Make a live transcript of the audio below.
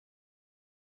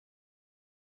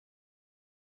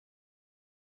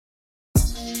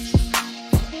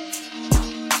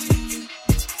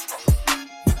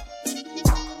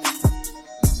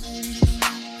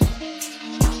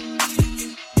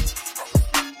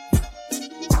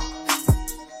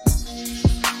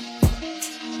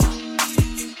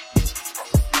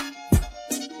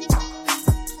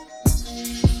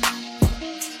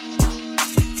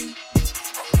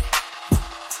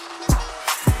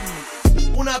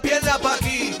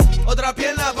otra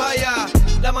pierna para allá,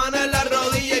 la mano en la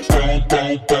rodilla y pum,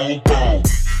 pum, pum, pum.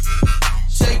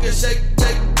 Shake it, shake,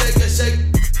 shake, shake it, shake.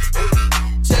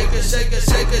 Shake it, shake it,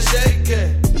 shake it, shake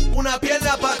it. Una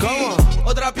pierna para aquí,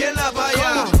 otra pierna para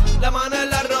allá, la mano en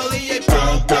la rodilla y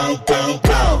pum, pum, pum,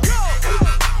 pum.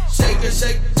 Shake it,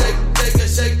 shake, shake, shake it,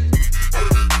 shake.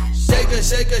 Shake it,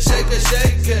 shake it, shake it,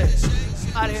 shake it.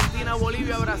 Argentina,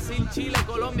 Bolivia, Brasil, Chile,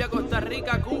 Colombia, Costa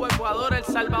Rica, Cuba, Ecuador, El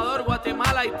Salvador,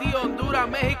 Guatemala, Haití, Honduras,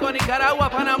 México, Nicaragua,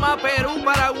 Panamá, Perú,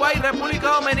 Paraguay, República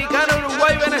Dominicana,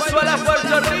 Uruguay, Venezuela,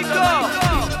 Puerto Rico.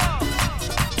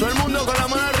 Todo el mundo con la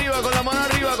mano arriba, con la mano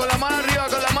arriba, con la mano arriba,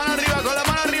 con la mano arriba, con la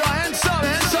mano arriba. Hands up,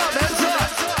 hands up, hands up.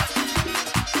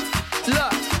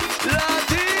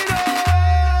 Latino.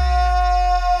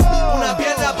 Una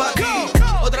pierna pa' aquí,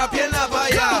 otra pierna pa'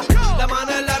 allá, la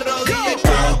mano en la rodilla y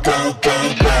pum, pum,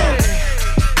 pum, pum.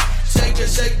 Shake it,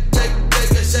 shake, shake,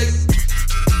 shake it, shake.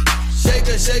 Shake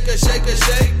it, shake it, shake it,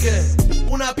 shake it.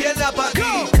 Una pierna pa'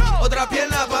 aquí, otra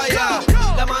pierna pa' allá,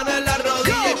 la mano en la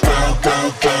rodilla y pum,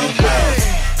 pum, pum, pum.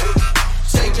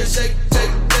 Shake it, shake,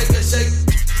 shake, shake it, shake.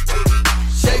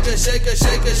 Shake it, shake it,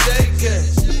 shake it, shake it.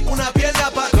 Una pierna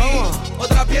pa' aquí,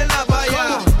 otra pierna pa'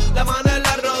 allá, la mano en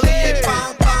la rodilla y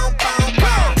pam, pam, pam,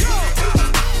 pam.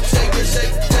 Shake it,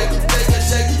 shake, shake, shake it,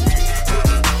 shake.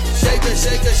 Shake it,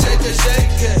 shake it, shake it,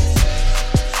 shake it.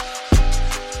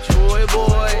 Boy,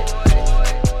 boy.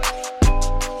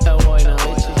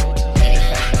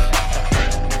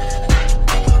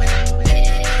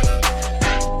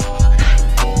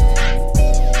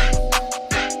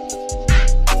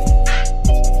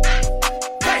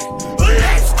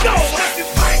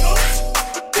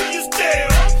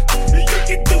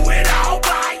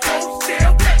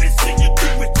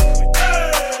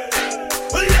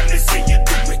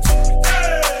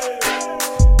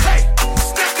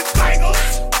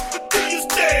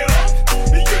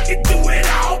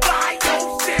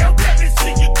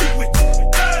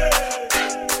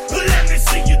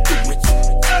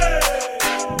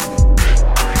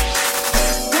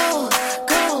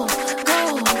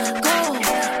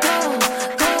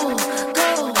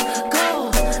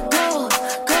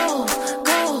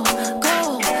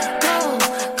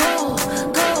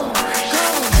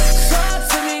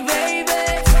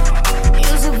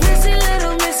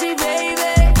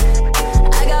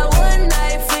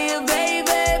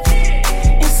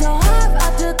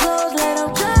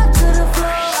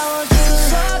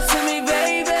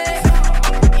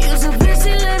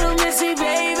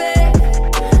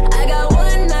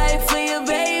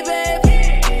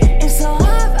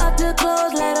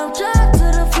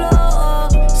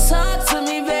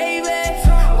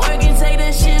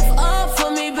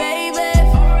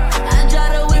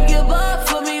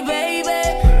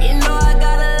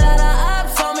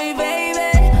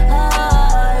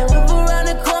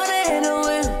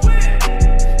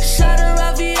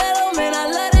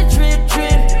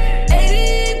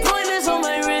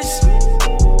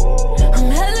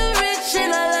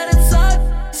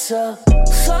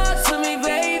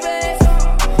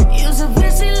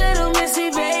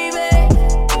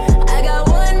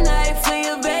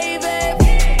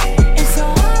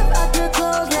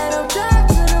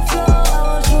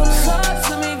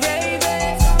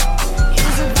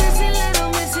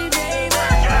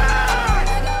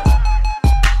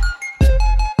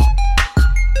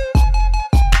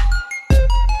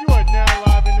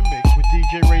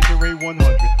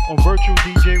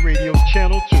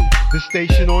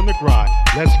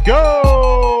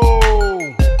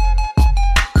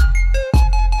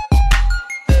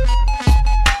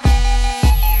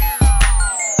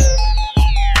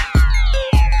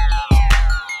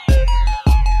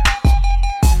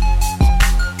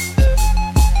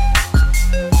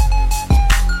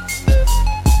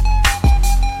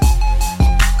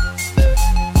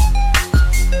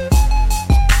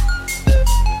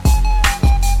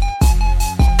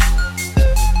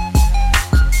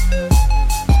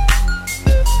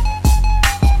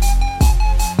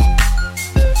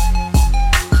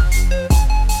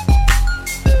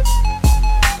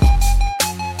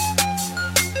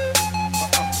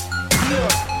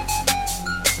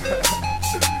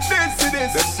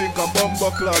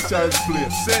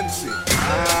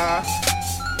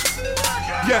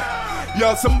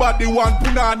 Somebody want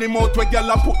punani mouth where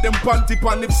gyal put them panty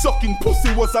pan. If sucking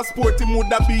pussy was a sport, him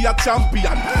woulda be a champion.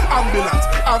 Ambulance,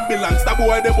 ambulance. That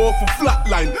boy they both for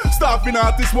flatline. Starving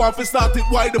artists want to start it.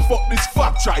 Why the fuck this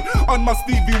fuck try? On my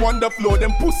Stevie Wonder flow,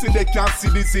 them pussy they can't see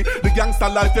this. The gangster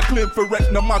life you claim for wreck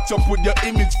no match up with your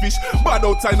image fish. Bad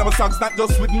outside of my songs, not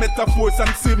just with metaphors and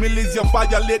similes. You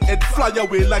violate and fly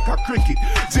away like a cricket.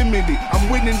 Jimmy Lee, I'm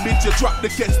winning bitch. You drop the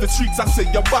catch the streets, I say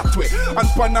you back way. And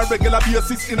pan a regular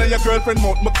basis in your girlfriend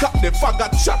mouth. Me cut the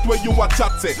faggot chat where you a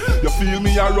chat say. You feel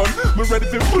me I run? Me ready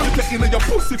for bullet in your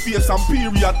pussy face and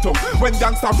period tongue. When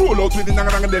gangsta roll out with the nang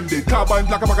them dead. Carbine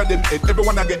like a bag of them head.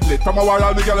 Everyone I get lit. From a war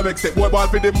all the girl make step. Boy ball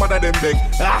for them mother them beg.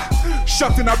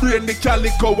 Shot in a brain the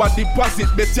calico a deposit.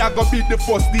 Bet you go be the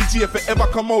first DJ if you ever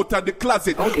come out of the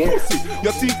closet. Okay. Pussy,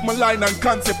 you think my line and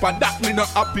concept and that me not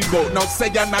happy about. Now say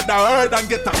another word and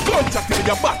get a gunshot in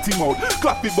your body mouth.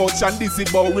 Clappy about and dizzy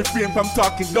about. Refrain from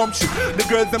talking dumb shit. The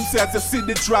girls themselves you see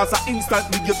the draws are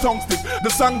instantly your tongue stick. The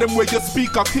song them where you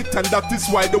speak a hit and that is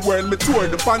why the world me tour.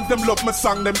 The fans them love my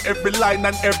song them every line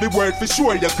and every word for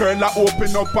sure. Your girl a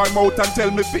open up her mouth and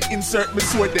tell me fi insert me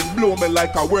sword then blow me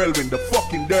like a whirlwind. The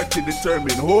fucking dirty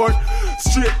determined whore.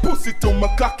 Straight pussy to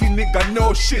my cocky nigga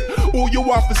no shit. Who you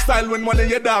want for style when one of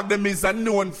your dog them is a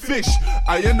known fish?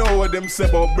 You know what them say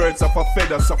about birds of a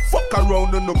feather. So fuck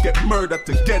around and no get murdered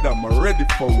together. I'm ready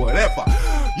for whatever.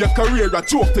 Your career a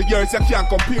joke to yours, you can't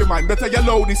compare mine. Better you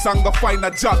loud this song go find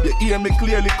a job. You hear me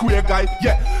clearly, queer guy?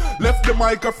 Yeah. Left the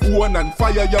microphone and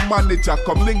fire your manager.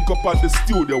 Come link up at the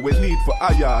studio. We need for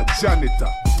hire a janitor.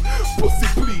 Pussy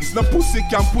please, no pussy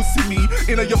can pussy me.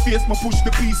 Inna your face, ma push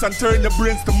the piece and turn your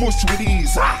brains to mush with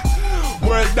ease.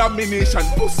 World domination,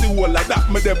 pussy wall like that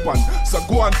me depend. So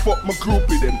go and fuck my group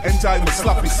with them. Enjoy my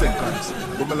sloppy seconds.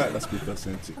 But me like that split that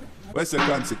sentence. Where's the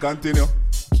cancy? Continue.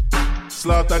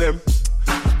 Slaughter them.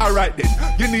 Alright then,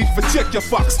 you need to check your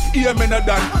facts. Hear me not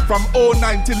done. From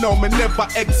 09 till now, me never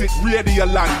exit radio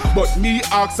land. But me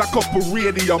ask a couple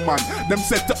radio man. Them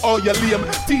said to all your lame,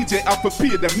 TJ have to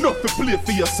pay them not to play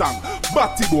for your song.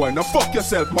 Batty boy, now fuck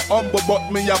yourself. My humble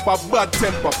but me have a bad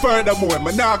temper. Furthermore,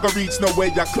 me nah go reach nowhere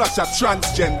you clash a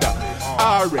transgender.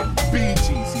 RN,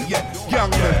 BGZ, yeah, young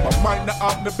member. Might not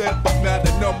have the belt, but now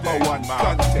the number one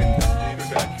contender.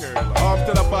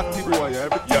 After the batty boy,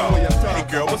 everything where you talk. Hey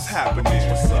girl, what's happening?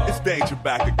 It's Danger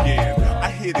back again.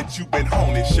 I hear that you been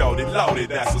honing, shorty, loaded,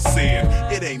 that's a sin.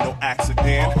 It ain't no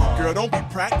accident. Girl, don't be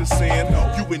practicing.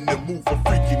 You in the mood for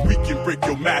freaking, we can break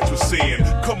your mattress in.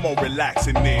 Come on, relax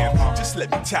and then just let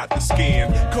me tap the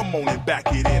skin. Come on and back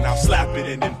it in. I'll slap it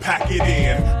and then pack it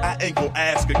in. I ain't gon'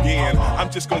 ask again. I'm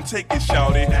just gon' take it,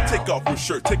 shorty. Take off your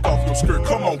shirt, take off your skirt.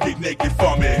 Come on, get naked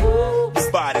for me.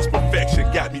 Your body's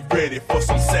perfection got me ready for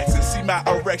some sex. And see my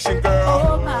erection,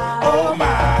 girl? Oh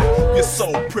my, you're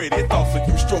so pretty. Thoughts of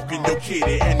you stroking your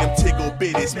kitty and them tickle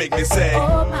bitties make me say,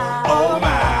 oh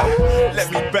my.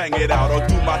 Let me bang it out or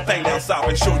do my thing down south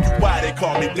and show you why they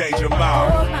call me Danger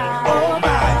Mouse. Oh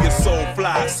my, you're so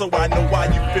fly, so I know why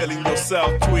you feeling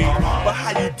yourself tweet. But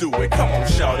how you do it? Come on,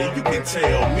 shawty, you can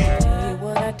tell me. Tell you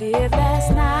what I did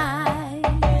last night.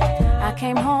 I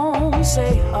came home,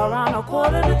 say around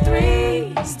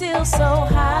 2:45, still so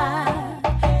high,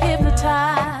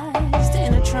 hypnotized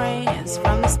in a trance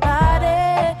from this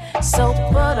body, so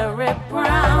buttery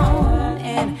brown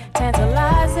and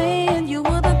tantalizing. You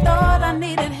would have thought I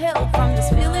needed help from this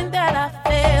feeling that I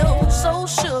felt. So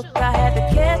shook, I had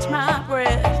to catch my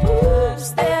breath.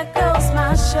 Oops, there goes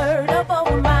my shirt up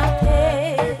over my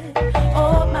head.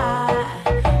 Oh my,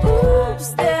 oops,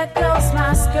 there goes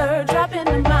my skirt dropping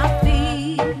to my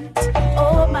feet.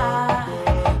 Oh my,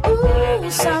 ooh,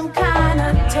 some kind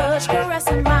of touch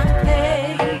caressing my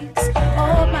legs.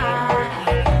 Oh my,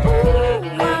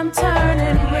 ooh, I'm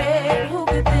turning red. Who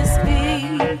could this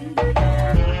be?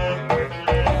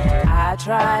 I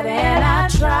tried and I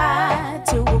tried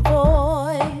to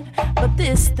avoid, but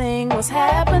this thing was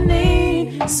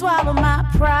happening. Swallow my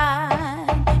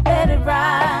pride, let it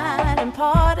ride and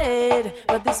parted.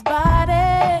 But this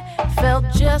body felt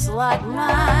just like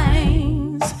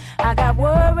mine. I got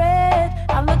worried,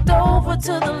 I looked over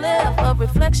to the left, a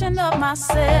reflection of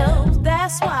myself.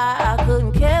 That's why I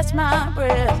couldn't catch my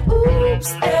breath.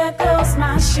 Oops, there goes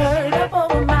my shirt up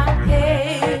over my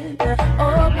head.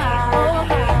 Oh my, oh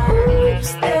my.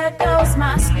 Oops, there goes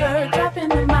my skirt dropping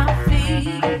to my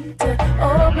feet.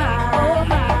 Oh my, oh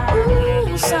my.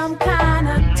 Ooh, some kind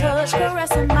of touch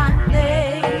caressing my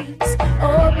legs.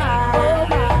 Oh my, oh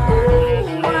my.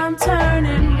 Ooh, I'm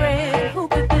turning red. Who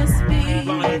could this be?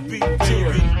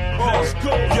 Let's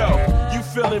go. Yo, you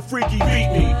feeling freaky, beat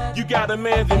me. You got a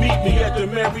man to meet me at the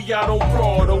Marriott on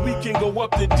Broad, or we can go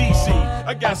up to DC.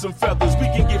 I got some feathers, we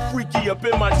can get freaky up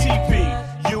in my teepee.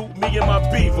 You, me, me and my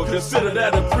beaver, consider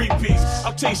that a three-piece.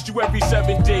 I'll taste you every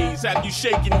 7 days, have you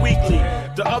shaking weekly.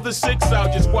 The other 6,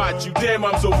 I'll just watch you. Damn,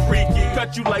 I'm so freaky.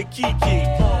 Cut you like Kiki.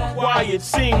 Why it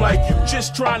seem like you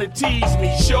just trying to tease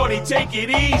me? Shorty, take it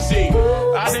easy.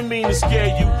 I didn't mean to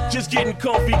scare you. Just getting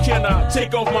comfy. Can I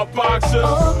take off my boxers?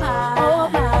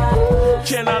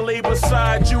 Can I lay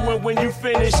beside you? And when you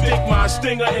finish, stick my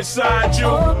stinger inside you.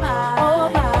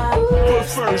 But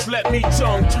first, let me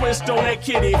tongue twist on that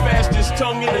kitty. Fastest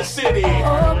tongue in the city.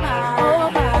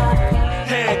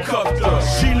 Handcuffed her,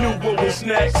 she knew what was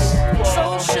next.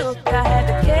 So shook, I had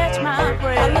to catch my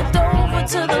breath. I looked over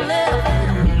to the left.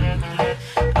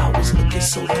 I was looking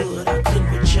so good, I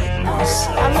couldn't reject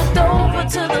myself. I looked over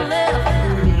to the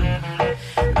left.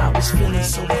 I was feeling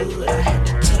so good, I had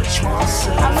to touch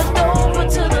myself. I looked over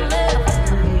to the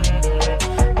left.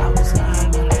 I was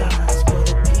lying my eyes,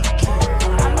 but a peek came.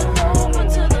 I looked over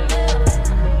to the left.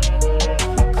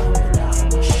 Coming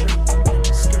out my shirt, and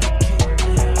the skirt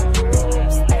came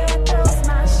down. There goes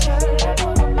my shirt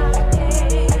over my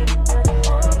head.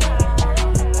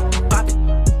 Bobby,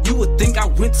 you would think I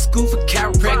went to school for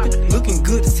chiropractic. Looking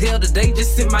good as hell today,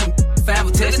 just sent my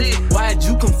 5 tested. Why'd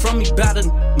you come from me about a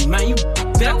man? You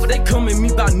back, but they come at me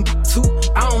about too.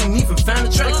 I don't even find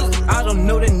the traces. I don't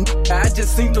know that I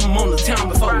just seen them on the town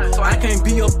before. So I can't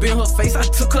be up in her face. I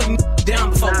took her down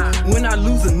before. When I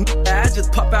lose a I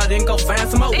just pop out and go find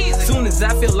some more. Soon as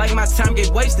I feel like my time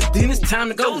get wasted, then it's time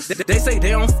to go. They say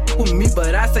they don't f with me,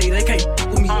 but I say they can't f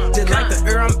with me. Just like the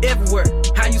air, I'm everywhere.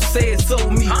 How you say it so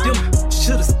with me? Them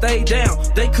should've stayed down.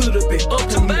 They could've been up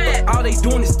to me, but all they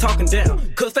doing is talking down.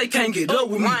 Cause they can't get up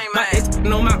with me. My ex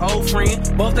know my old friend,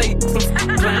 both they some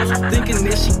clowns. Thinking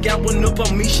that she got one up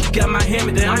on me, she got my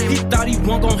hammer down. He thought he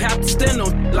wasn't gonna have to stand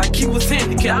on like he was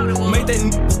handicapped. Made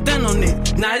that stand on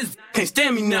it. Now this can't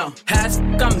stand me now. High as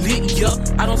I'm lit up.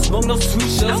 I don't smoke no sweet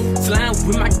shots. Slime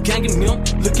with my gang and them,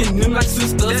 looking at them like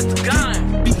sisters.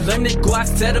 Be lame, they go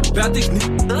outside about these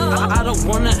niggas. I don't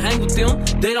wanna hang with them.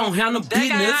 They don't have no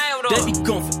business. They be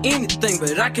going for anything,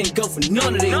 but I can't go for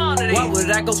none of that. Why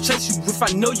would I go chase you if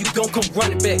I know you gon' come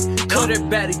running back? Cut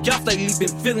everybody off lately,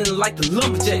 been feeling like the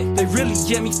lumberjack. They really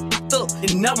get me f***ed up,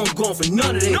 and now I'm going for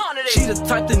none of that. She the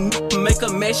type to make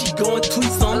her mad, she going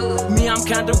tweet some. Me, I'm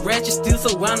kinda ratchet still,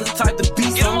 so I'm the type to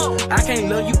be some. I can't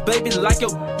love you, baby, like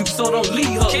your you, so don't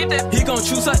leave her. He gon'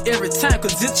 choose her every time,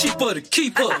 cause it's cheaper to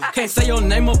keep her. Can't say your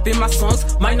name up in my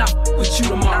songs, might not f with you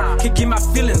tomorrow. Can't get my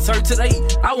feelings hurt today,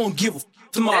 I won't give a f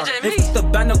tomorrow. If it's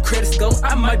about no credit score,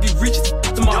 I might be rich as f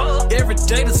tomorrow. Every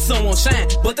day the sun won't shine,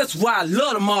 but that's why I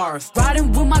love the Mars.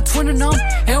 Riding with my twin and them,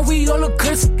 and we all look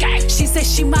good. She said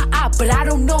she my eye, but I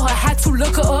don't know her, had to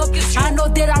look her up. I know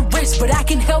that I'm rich, but I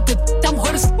can help it, I'm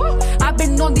hood as I've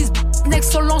been on these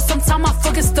next so long, sometime I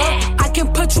fucking stuck. I can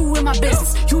put you in my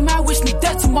business, you might wish me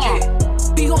dead tomorrow.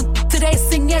 Be on today,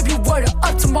 sing every word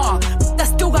up tomorrow. I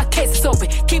still got cases open,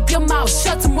 keep your mouth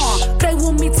shut tomorrow. Play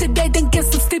with me today, then get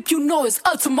some sleep, you know it's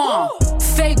up tomorrow.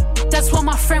 Fake, that's why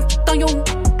my friend on your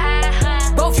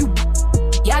both you.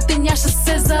 Yeah, I think y'all should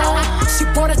scissor. She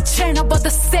bought a chain, I bought the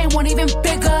same one, even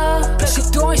bigger. She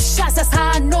throwing shots, that's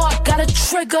how I know I got a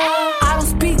trigger. I don't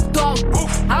speak dog,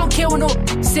 I don't care what no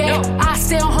say. I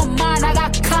stay on her mind, I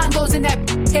got condos in that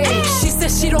head. She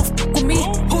said she don't f with me,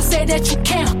 who said that you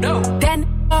can't? Then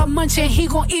munchin', he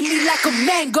gon' eat me like a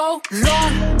mango.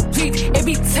 Long week, it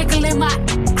be tickling my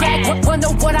crack. Wonder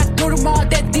what I do tomorrow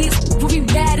that these will be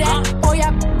mad at. Oh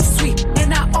yeah, sweet,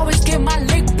 and I always get my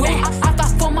lick boo. I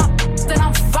thought for my that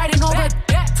I'm fighting over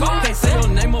that too. Can't say your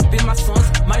name up in my songs,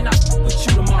 might not f with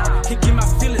you tomorrow. Can't get my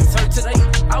feelings hurt today,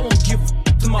 I won't give a f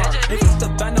tomorrow. If it's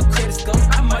about no credit score,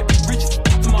 I might be rich as f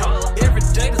tomorrow. Every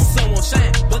day the sun won't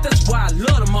shine, but that's why I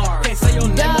love tomorrow. Can't say your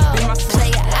name up in my songs.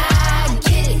 Player, I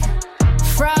get it.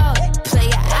 Fraud,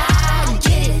 player, I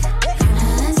get it.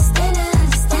 Understand.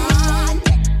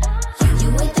 You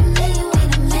wait a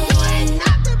minute, You ain't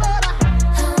nothing but a hot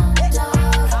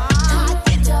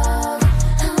dog.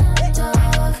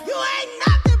 You ain't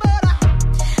nothing but a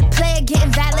Player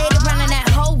getting violated, running that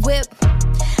whole whip.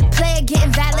 Player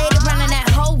getting violated, running that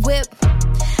whole whip.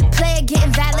 Player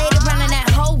getting violated, running that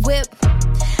whole whip.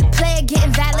 Player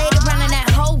getting violated, running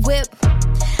that whole whip.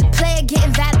 Player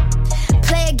getting violated.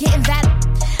 Player getting violated.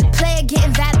 Player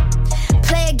getting violated.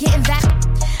 Player getting violated.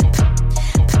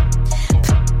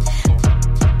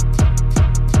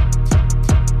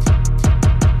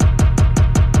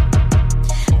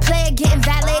 Player getting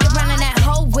violated, running that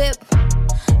whole whip.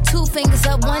 2 fingers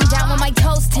up, 1 down with my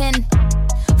toes 10.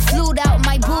 Flued out,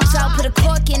 my boobs out, put a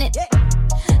cork in it.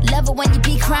 Love it when you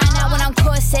be crying out when I'm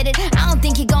corseted. I don't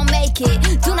think you gon' make it.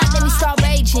 Do not let me start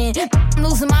raging. I'm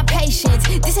losing my patience.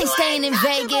 This ain't staying in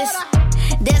Vegas.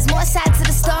 There's more sides to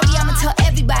the story, I'ma tell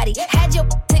everybody. Had your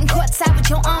sitting courtside with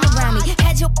your arm around me.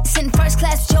 Had your sitting first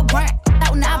class with your burnt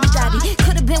out in Abu Dhabi.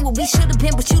 Could've been what we should've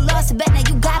been, but you lost a bet, now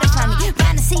you got it from me.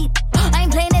 Find a seat, I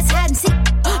ain't playing this hide and seek.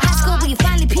 High school where you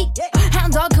finally peak.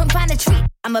 Hound dog couldn't find a treat.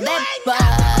 I'm a bad boy,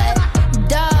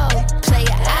 dog, player,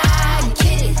 I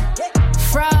get it.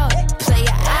 Fraud,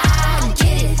 player, I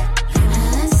get it.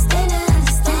 Understand.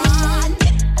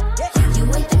 You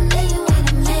wait a minute, you wait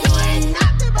a minute.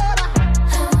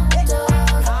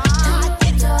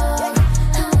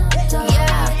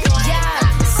 Yeah,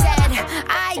 said,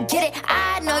 I get it.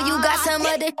 I know you got some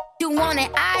other you want it,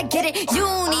 I get it. You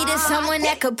needed someone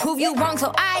that could prove you wrong,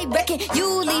 so I reckon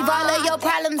you leave all of your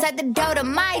problems at the door to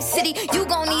my city. You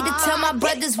gon' need to tell my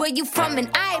brothers where you from, and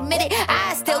I admit it.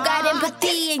 I still got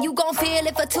empathy, and you gon' feel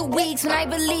it for 2 weeks when I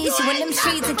release you in them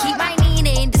streets and keep my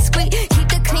meaning discreet. Keep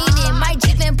the cleaning, my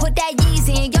Jeep and put that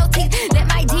Yeezy in your teeth. Let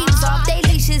my D's off they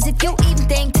leashes if you even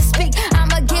think to speak.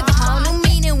 I'ma give a whole new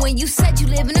meaning when you said you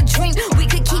live in a dream. We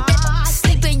could keep that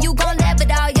sleeping, you gon' laugh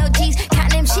at all your G's. Count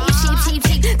them sheep.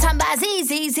 Time by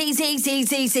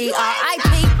Z, R.I.P.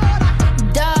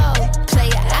 Dog,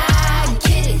 player, I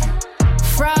get it.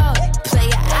 Fraud,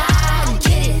 player, I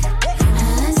get it.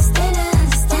 Understand.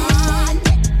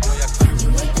 You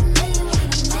wait a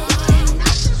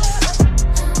minute,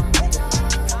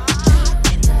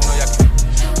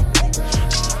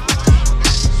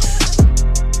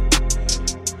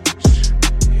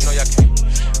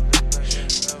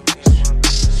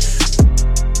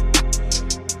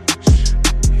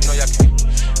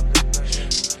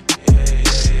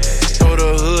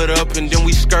 and then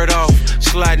we skirt off.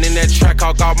 Sliding in that track,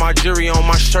 I got my jury on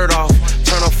my shirt off.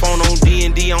 Turn her phone on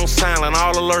D&D on silent,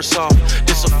 all alerts off.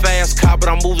 This a fast car, but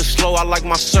I'm moving slow, I like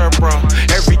my syrup, bro.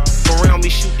 Every around me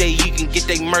shoot they you can get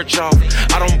they merch off.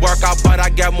 I don't work out, but I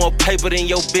got more paper than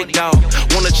your big dog.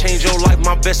 Wanna change your life,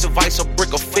 my best advice, a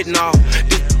brick of fentanyl.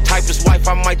 This type is wife,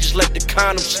 I might just let the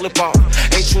condom slip off.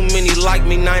 Ain't too many like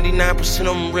me, 99%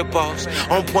 of them rip-offs.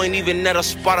 On point, even at a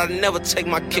spot, I never take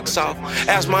my kicks off.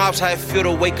 Ask my ops how it feel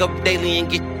to wake up daily and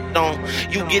get on.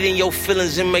 You get in your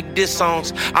feelings and make diss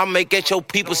songs. I make at your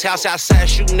people's house outside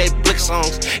shooting they blick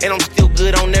songs. And I'm still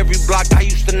good on every block, I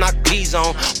used to knock P's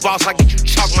on. Boss, I get you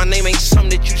chalk, my name ain't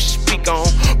something that you should speak on.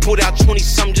 Pulled out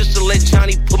 20-something just to let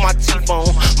Johnny put my teeth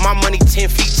on. My money 10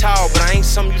 feet tall, but I ain't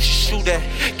something you should shoot at.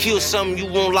 Kill something you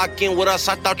won't lock in with us,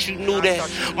 I thought you knew that.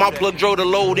 My plug drove the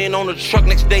load in on the truck,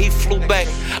 next day he flew back.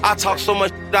 I talk so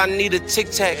much I need a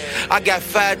tic-tac. I got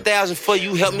 5,000 for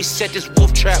you, help me set this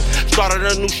wolf trap. Started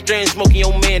a new strand, smoking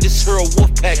your man, this here a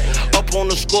wolf pack. Up on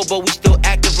the scoreboard, we still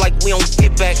active like we don't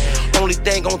get back. Only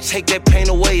thing gon' take that pain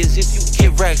away is if you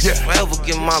get racks. Forever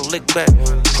get my lick back.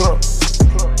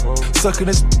 Sucking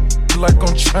this like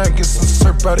I'm trying to get some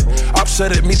surf out it.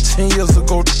 Upset at me 10 years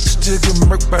ago, still get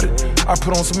murked about it. I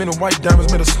put on so many white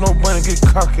diamonds, made a snow bunny get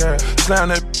cocky. Slam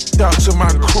that out to my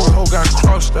crew, hoe got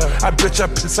crossed out. I bet y'all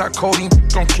piss out codeine,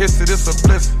 gon' kiss it, it's a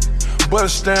blessing.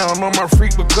 Bust down on my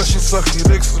freak because she suck it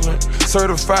excellent.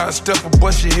 Certified stepper,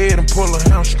 bust your head and pull a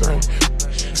hamstring.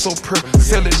 So pretty,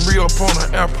 sell it real up on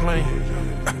an airplane.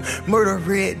 Murder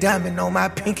red diamond on my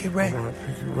pinky ring.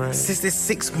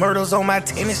 66 murders on my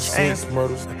tennis chain.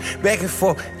 Back and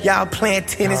forth, y'all playing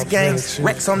tennis games.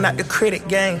 Racks on not the credit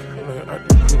game.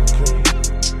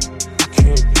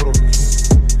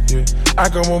 I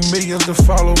got more millions to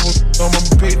follow, I'm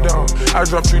a big dog. I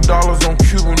dropped $3 on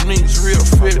Cuban links, real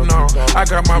fit now. I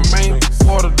got my main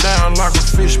water down like a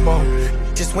fishbowl.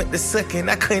 Just went to sucking,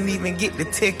 I couldn't even get the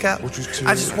tick out.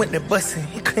 I just went to busting,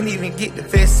 he couldn't even get the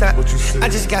vest out. I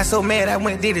just got so mad, I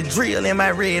went and did a drill in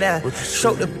my red eye.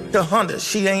 Showed the Honda,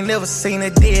 she ain't never seen a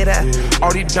dead eye.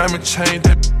 All these diamond chains,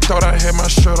 that thought I had my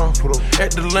shirt off.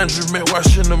 At the laundromat,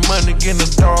 washing the money, getting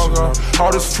the dog off.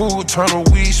 All this food turned a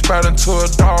weed spot into a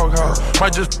dog house.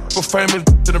 Might just go famous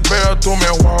to the bathroom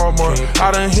at Walmart.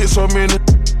 I done hit so many,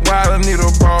 why I need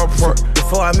a ballpark.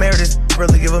 Before I married this,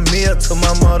 brother give a meal to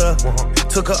my mother.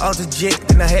 Took her off the jet,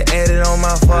 and I had added on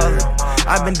my father.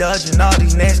 I've been dodging all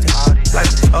these nasty like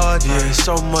the charges. Yeah,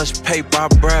 so much paper, I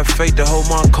brag fate to hold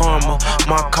my karma.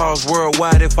 My cause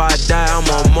worldwide, if I die, I'm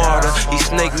a martyr. These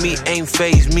snake meat ain't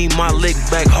phase me, my lick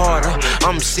back harder.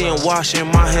 I'm seeing washing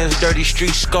my hands dirty,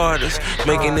 street scarred us.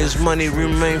 Making this money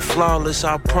remain flawless,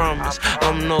 I promise.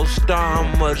 I'm no star,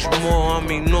 I'm much more, I'm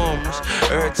enormous.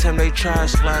 Every time they try to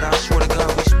slide, I swear to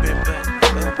God, we spin back.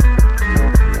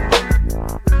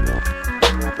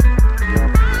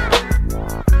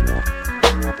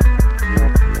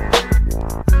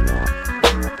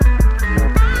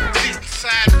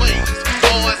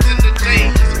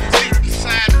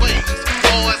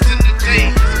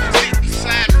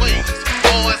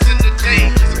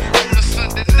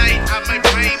 Sunday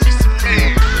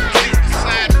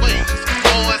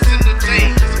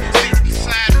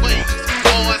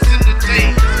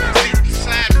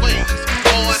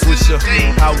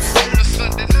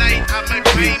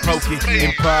smoke it.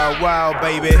 Empire Wild,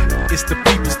 baby. It's the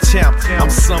people's champ. I'm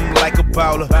something like a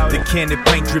bowler. The candy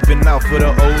paint dripping out for the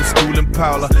old school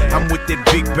Impala. I'm with that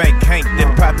big bank Hank,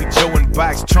 that Poppy Joe and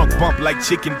box. Trunk bump like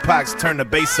chicken pox. Turn the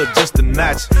bass up just a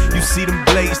notch. You see them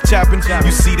blades chopping.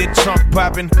 You see that trunk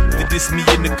popping. They diss me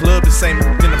in the club, the same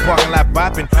in the parking lot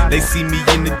bopping. They see me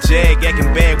in the Jag,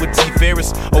 acting bad with T.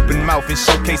 Ferris. Open mouth and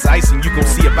showcase icing. You gon'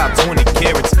 see about 20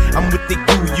 carats. I'm with the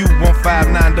UU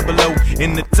 15900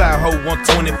 in the Tahoe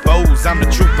 124s. I'm the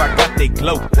truth, I got that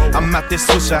glow. I'm out there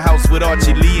Swisher House with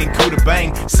Archie Lee and Kuda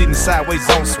Bang. Sitting sideways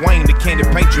on Swain, the candy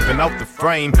paint dripping off the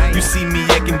frame. You see me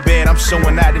acting bad, I'm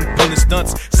showing out and pulling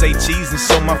stunts. Say cheese and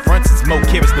show my fronts. It's more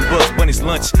carrots than Bugs when it's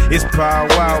lunch. It's Power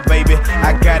Wild, baby.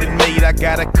 I got it made. I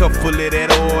got a cup full of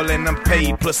that oil and I'm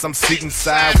paid. Plus I'm sitting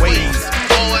sideways.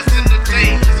 Boys in the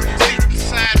days, sitting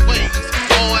sideways.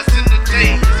 Boys in the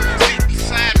days, sitting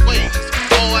sideways.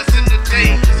 Boys in the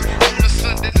days. On a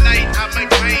Sunday night, I might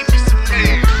bring me some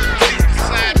cash. Sitting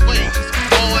sideways.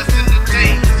 Boys in the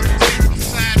days, sitting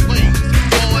sideways.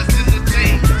 Boys in the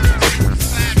days, sitting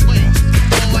sideways.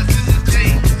 Boys in the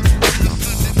days. On a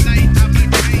Sunday night, I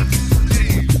might bring me some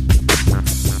cash.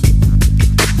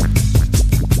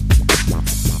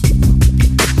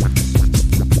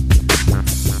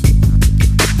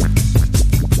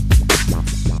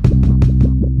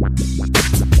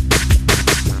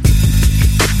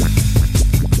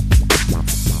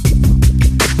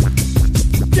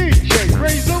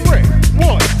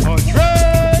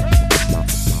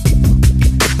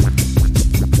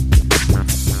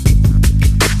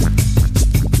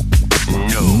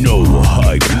 No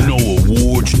hype, no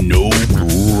awards, no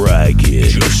bragging.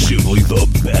 Just simply the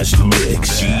best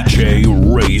mix. DJ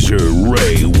Razor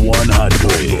Ray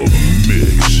 100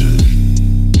 mix.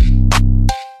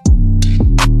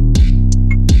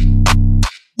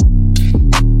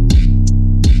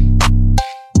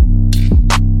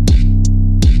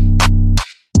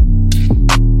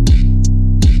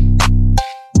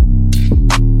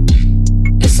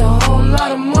 It's a whole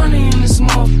lot of money in this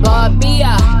motherfucker.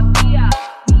 Barbia.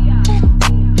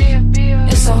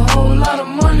 It's a whole lot of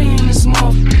money in this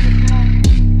motherfucker.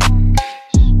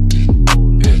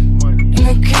 Ain't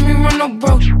gon' keep me run no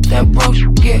broke, that broke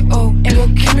get old. Ain't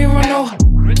gon' keep me run no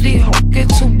deal, get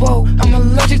too bold. I'm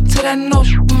allergic to that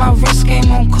nose, my wrist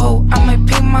game on cold. I might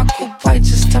paint my coupe white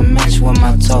just to match with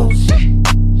my toes.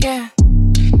 Yeah.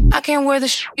 I can't wear the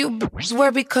you bitches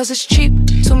wear because it's cheap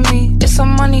to me. It's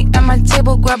some money at my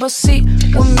table, grab a seat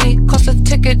with me. Cost a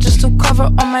ticket just to cover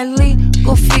all my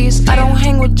legal fees. I don't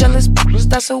hang with jealous bitches,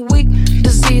 that's a weak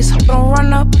disease. Don't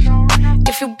run up.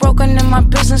 If you broken in my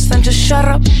business, then just shut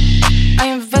up. I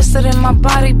invested in my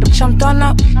body, bitch, I'm done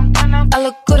up. I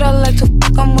look good, I like to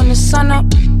fuck 'em when the sun up.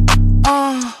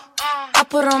 I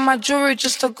put on my jewelry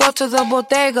just to go to the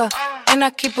bodega. And I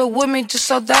keep it with me just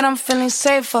so that I'm feeling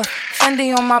safer.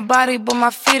 Fendi on my body, but my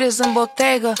feet is in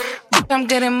Bottega. I'm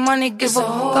getting money, give a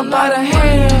fuck about a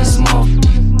haters.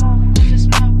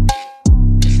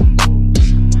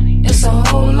 It's a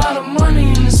whole lot of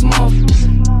money in this motherfucker.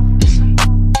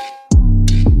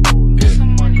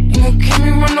 Ain't gon' keep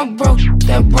me run no broke,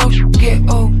 that broke get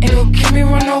old. Ain't gon' keep me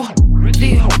run no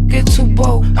deal, get too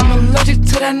bold. I'm allergic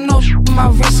to that nose, my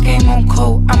wrist game on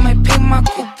cold. I might paint my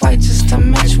coupe white just to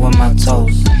match with my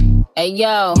toes. Hey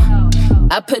yo,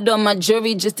 I put on my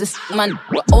jewelry just to my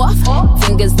off.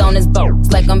 Fingers on his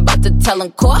bones like I'm about to tell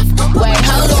him cough. Wait,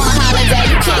 hold on, holiday,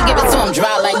 you can't give it to him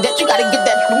dry like that. You gotta get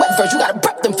that wet first, you gotta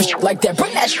prep them for shit like that.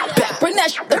 Bring that shit back, bring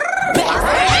that shit back.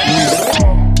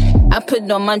 I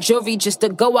put on my jewelry just to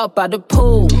go out by the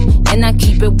pool. And I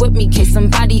keep it with me in case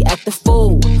somebody act the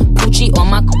fool. Gucci on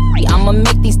my cookie, I'ma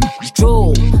make these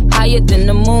drool. Higher than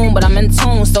the moon, but I'm in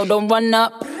tune, so don't run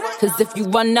up. Cause if you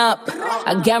run up,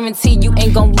 I guarantee you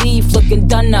ain't gon' leave looking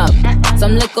done up.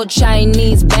 Some little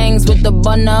Chinese bangs with the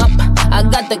bun up. I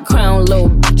got the crown, little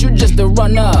bitch, you just a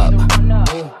run up.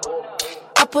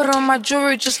 I put on my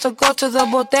jewelry just to go to the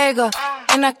bodega.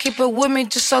 And I keep it with me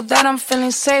just so that I'm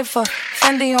feeling safer.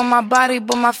 Fendi on my body,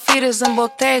 but my feet is in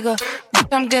Bottega.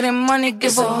 I'm getting money,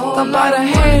 give a fuck about a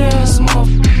haters.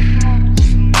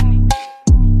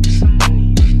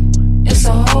 It's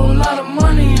a whole lot of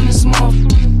money in this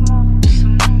motherfucker.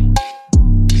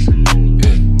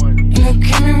 Ain't gon'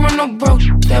 keep me run no broke,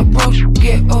 that broke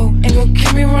get old. Ain't gon'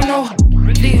 keep me run no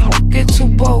these hoes get too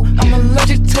bold. I'm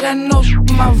allergic to that nose,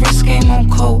 my wrist game on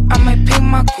cold. I might paint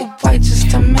my coupe white just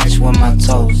to match with my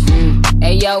toes.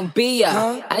 Hey yo,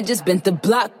 Bia, I just been the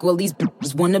block, well these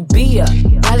bitches wanna be ya.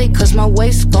 Probably cause my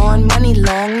waist gone, money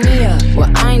long near.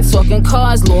 Well, I ain't talking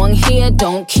cars, long hair,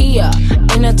 don't Kia.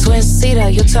 In a twin seater,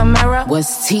 you Tamara?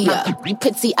 What's Tia? You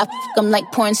pitsy, I fuck 'em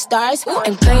like porn stars.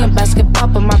 Ain't playing basketball,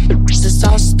 but my bitches is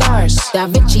all stars. Da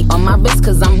Vinci on my wrist,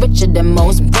 cause I'm richer than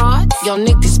most broads. Yo,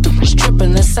 Nick, these bitches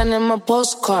trippin' and send him a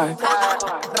postcard.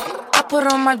 I put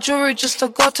on my jewelry just to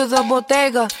go to the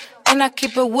bodega. And I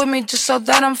keep it with me just so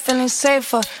that I'm feeling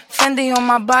safer. Fendi on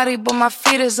my body, but my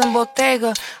feet is in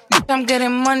Bottega. I'm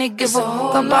getting money, give a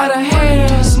fuck about a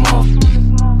haters more.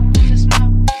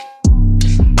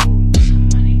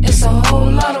 It's a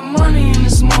whole lot of money in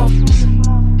this mouth.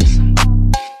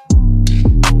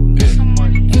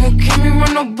 Ain't gon' keep me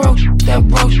run no broke, that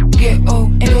broke get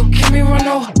old. Ain't gon' keep me run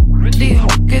no these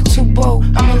hoes get too bold.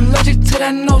 I'm allergic to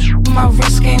that nose, my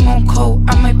wrist game on cold.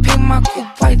 I might paint my coupe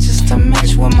white just to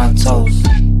match with my toes.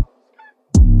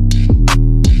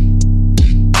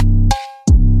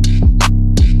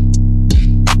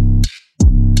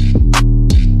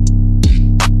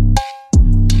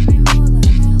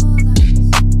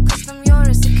 Custom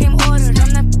yours, it came ordered.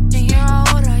 I'm that in here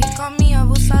ahora. He call me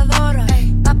abusadora.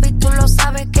 Papi, tú lo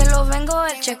sabes que lo vengo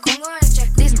el checo.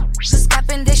 These is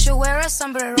capping, they should wear a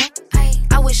sombrero.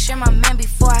 I would share my man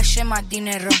before I share my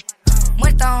dinero.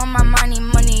 Muerta on my money,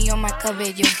 money on my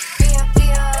cabello.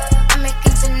 I make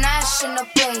international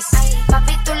plays.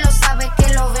 Papi, tú lo sabes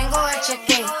que lo vengo a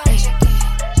cheque.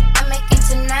 I make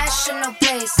international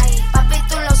plays. Papi,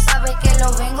 tú lo sabes que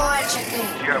lo vengo a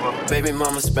cheque. Baby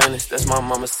mama Spanish, that's my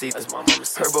mama Cita.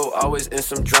 Herbo always in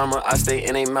some drama, I stay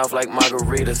in a mouth like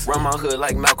margaritas. Run my hood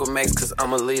like Malcolm X, cause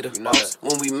I'm a leader.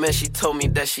 When we met, she told me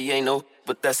that she ain't no,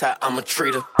 but that's how I'ma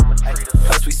treat her.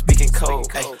 Plus we speaking cold,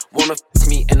 wanna f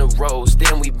me in the rose,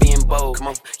 then we being bold. Come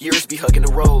on, years be hugging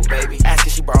the road, baby.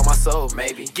 Asking she borrow my soul,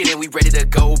 maybe. Get in, we ready to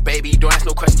go, baby. Don't ask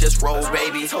no questions, just roll,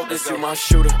 baby. Told this you my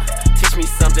shooter. Teach me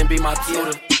something, be my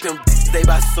tutor. Them they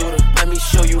by Suda. Let me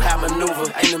show you how maneuver.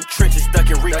 In them trenches,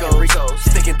 ducking Rico.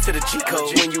 Sticking to the G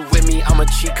code. When you with me, I'm a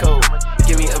cheat code.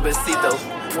 Give me a besito.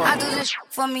 I do this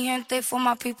for me, gente, for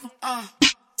my people.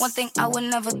 One thing I would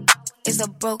never is a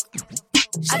broke.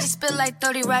 I just spit like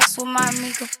 30 racks with my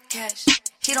amigo. Cash.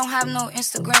 He don't have no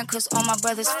Instagram cause all my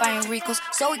brothers fighting Ricos.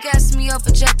 So he gassed me up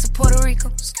a jet to Puerto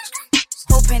Rico.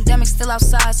 Whole pandemic still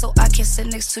outside so I can sit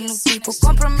next to new people.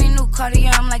 Compra me new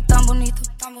Cartier, I'm like tan bonito.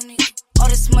 All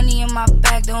this money in my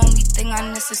bag, the only thing I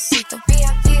necesito.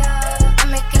 I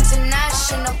make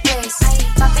international plays.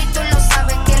 Papi, tú lo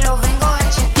sabes que lo vengo a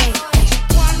cheque.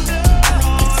 I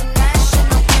make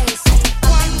international plays.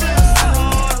 Papi, tú lo sabes que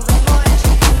lo vengo a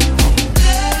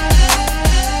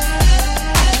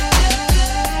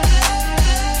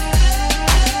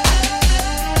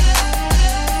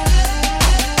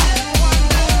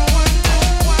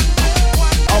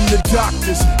I'm the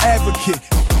doctor's advocate.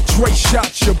 Dre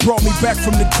shot you, brought me back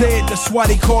from the dead, that's why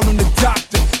they call him the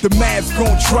doctor. The math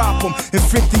gon' drop him, and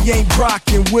 50 ain't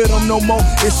rockin' with him no more.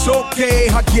 It's okay,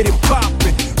 I get it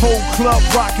poppin'. Whole club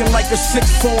rockin' like a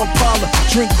 6'4" Impala.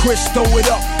 Drink Chris, throw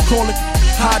it up, call it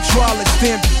hydraulics.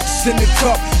 Then in the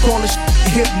cup, call it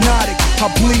hypnotic. I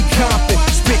bleed confident,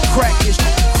 spit crack, it's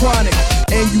chronic.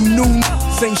 And you knew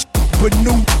ain't but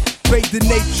new. Bathe the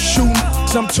nature, shoot,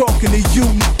 I'm talking to you.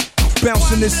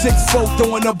 Bouncing the 6-4,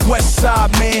 throwing up West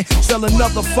Side, man. Sell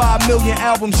another 5 million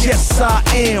albums, yes I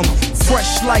am.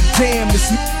 Fresh like damn, this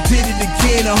did it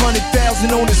again. 100,000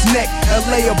 on his neck,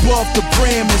 LA above the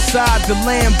brim. Inside the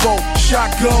Lambo,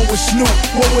 shotgun with Snoop.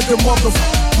 What would the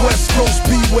motherfucking West Coast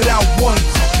be without one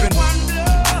creepin'?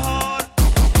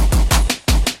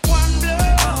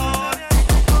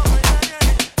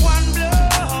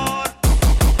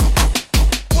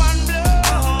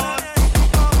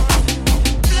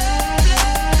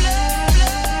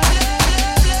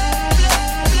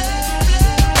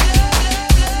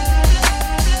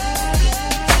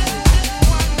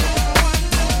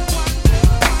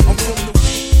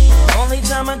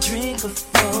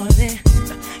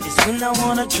 When I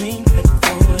wanna drink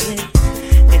before it,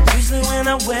 and usually when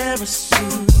I wear a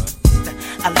suit,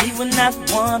 I leave with not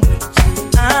one or two.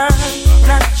 I'm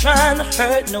not trying to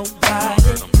hurt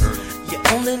nobody. You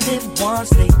only live once,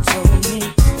 they told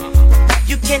me.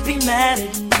 You can't be mad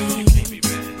at me,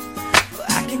 but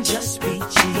I can just be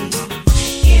cheap.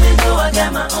 Even though I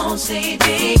got my own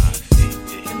CD,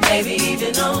 and maybe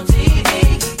even on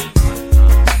TV,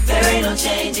 there ain't no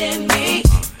change in me.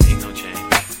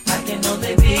 I can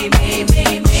only be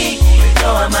me.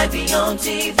 Though I might be on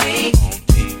TV,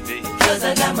 cause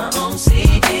I got my own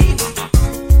CD.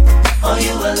 Oh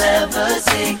ever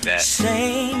see.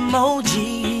 Same OG.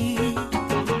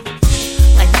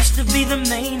 I used to be the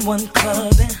main one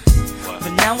clubbing,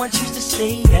 but now I choose to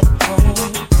stay at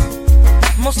home.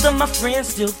 Most of my friends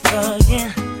still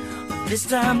thugging, but this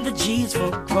time the G's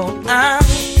were grown. I'm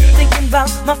thinking about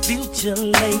my future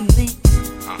lately,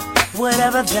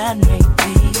 whatever that may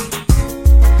be.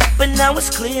 But now it's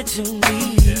clear to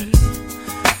me,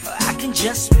 I can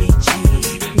just be G.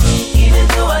 Even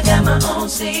though I got my own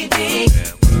CD,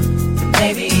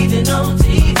 maybe even on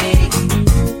TV,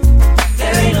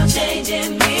 there ain't no change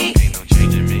in me.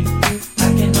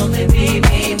 I can only be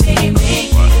me.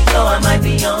 Though I might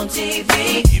be on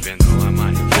TV,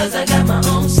 cause I got my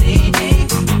own CD,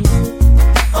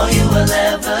 all you will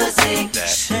ever see.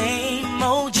 Same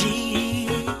OG.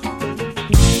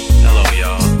 Hello,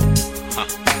 y'all.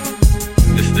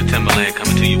 This is the Timberland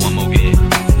coming to you one more again.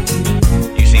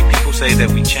 You see, people say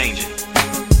that we changing,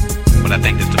 but I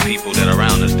think it's the people that are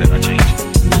around us that are changing.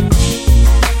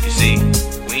 You see,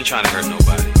 we ain't trying to hurt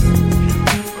nobody,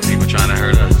 but people trying to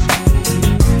hurt us.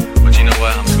 But you know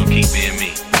what? I'm just gonna keep being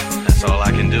me. That's all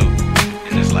I can do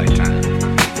in this lifetime.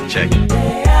 Check it.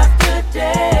 Day after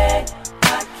day,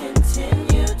 I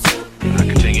continue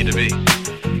to be.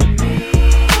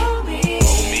 Oh me,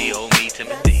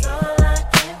 Timothy.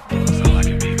 That's all I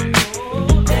can be, baby.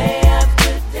 Day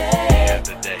after day, I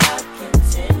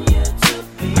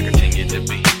continue to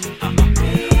be.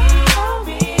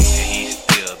 And he's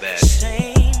still that.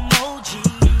 Same OG.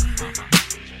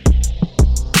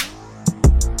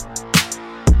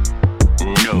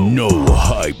 No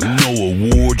hype, no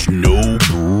awards, no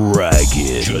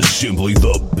bragging. Just simply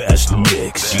the best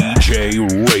mix. DJ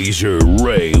Razor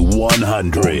Ray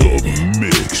 100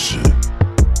 mix.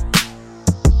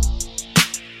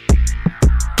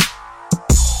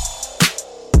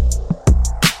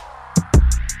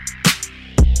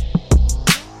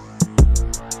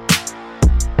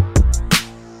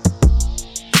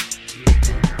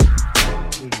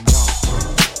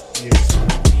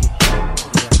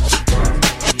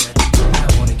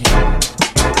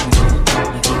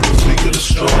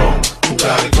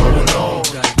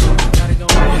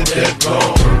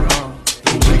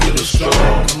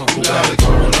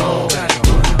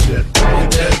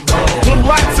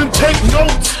 Relax and take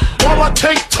notes while I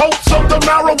take totes of the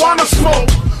marijuana smoke.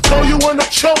 Throw you in a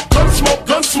choke, gun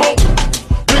smoke.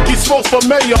 Biggie smokes for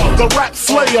mayor, the rap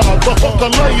slayer, the hooker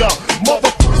layer,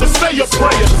 motherfucker, say your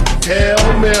prayers.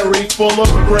 Hail Mary, full of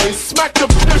grace. Smack the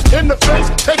bitch in the face,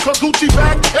 take her Gucci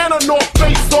bag and a North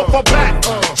Face off her back.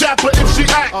 Jab her if she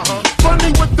act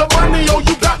funny with the money. Oh,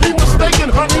 you got me mistaken,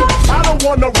 honey. I don't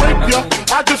wanna rape ya,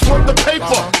 I just want the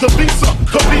paper, the visa,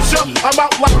 Kavisha. I'm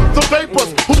out like the vapors.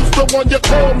 Who's the one you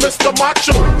call Mr.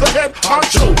 Macho? The head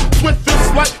honcho, swift fist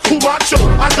like Kumacho.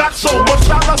 I got so much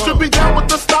style, I should be down with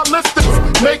the stylistics.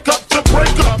 Make up to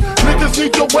break up, niggas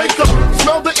need to wake up.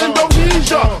 Smell the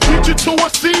Indonesia, lead you to a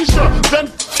seizure. Then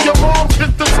your mom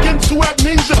hit the skin to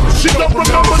amnesia. She don't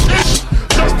remember this,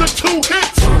 just the 2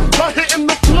 hits. Her hitting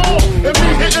the floor and me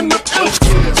hitting the pills.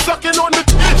 Sucking on the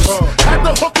dish, had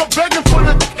the hooker begging for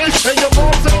the dish. And your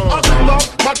mom said, ugly love,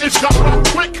 my dish got rock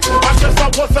quick. I guess I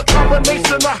was a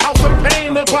combination of House of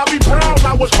Pain and Bobby Brown.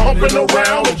 I was humping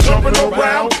around and jumping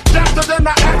around. After then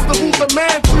I asked her who's the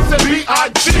man, she said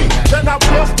B.I.G. Then I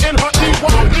bust in her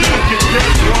E.Y.E. Get dead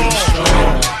wrong,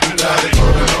 you got it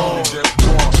going on.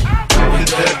 Get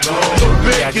dead wrong, the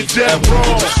big get dead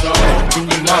wrong. You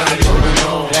got it going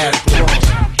on.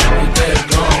 Get dead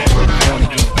wrong,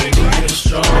 get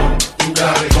strong. You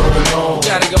got it going on.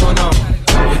 Got it going on.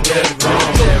 Get dead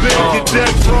wrong, the big get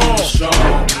dead wrong. You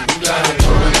got it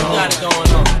going on. Got it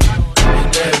going on. Get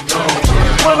dead wrong.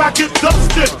 When I get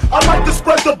dusted, I like to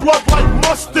spread the blood like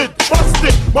mustard. Trust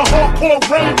it, my hardcore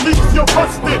rain leaves you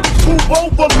rusted. Move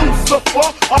over,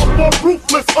 Lucifer, I'm more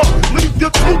ruthless. Leave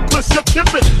you toothless, you kip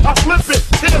it, I flip it.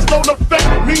 Tears don't affect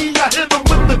me, I hit them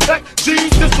with the tech. G's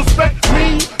disrespect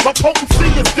me, my potency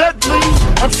is deadly.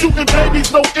 I'm shooting babies,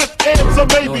 no ifs, ands, or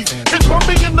maybes. Hit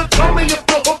me in the tummy if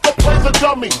the hooker plays a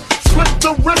dummy. Slip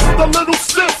the wrist, a little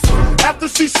sis. After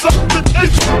she sucked the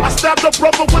itch, I stabbed her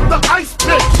brother with the ice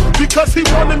pick. Because he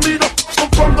wanted me to f him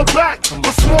from the back.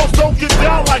 The smalls don't get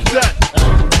down like that.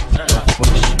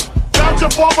 Found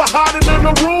your father hiding in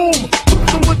the room. Put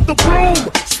him with the broom.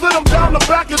 Slid him down the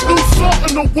back and threw salt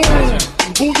in the wound.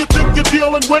 Who you think you're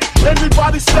dealing with?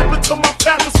 Anybody step into my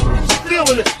path is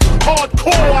feeling it.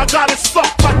 Hardcore, I got it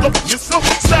sucked like a yourself.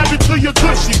 Stab it to your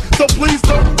gushy, so please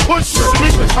don't push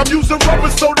me. I'm using rubber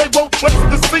so they won't trace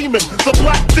the semen. The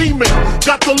black demon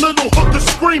got the little hooker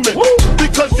screaming.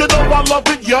 Because you know I love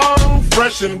it young,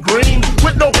 fresh and green,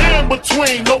 with no hand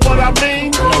between. Know what I mean?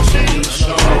 No, you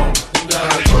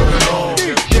got it going on.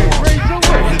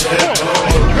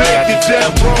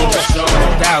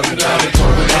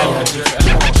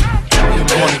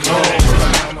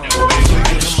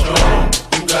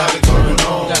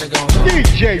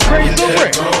 DJ Razor Ray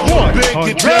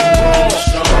 100.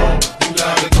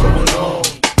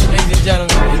 Ladies and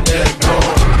gentlemen,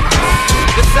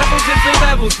 the several different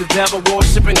levels, the devil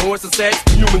worshiping horse and sex,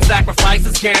 human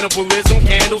sacrifices, cannibalism,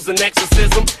 candles and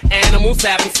exorcism, animals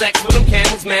having sex with them,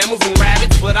 camels, mammals and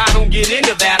rabbits, but I don't get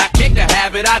into that, I kick the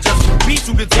habit, I just beat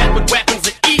you to death with weapons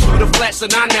that eat through the flesh,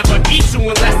 and I never eat you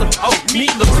unless the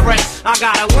meat looks fresh. I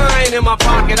got a line in my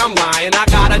pocket, I'm lying, I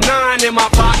got a 9 in my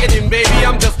pocket, and baby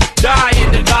I'm just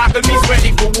dying. The doc of me's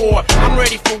ready for war, I'm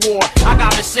ready for war, I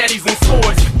got machetes and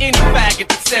swords, any faggot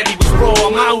that said he was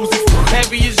raw, my Uzi's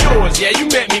heavy as yours, yeah,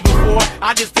 you met me before,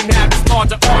 I just didn't have this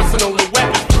larger arsenal of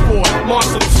weapons before.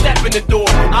 Marshal, step in the door,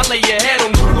 I lay your head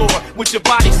on the floor, with your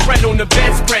body spread on the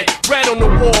bedspread, red on the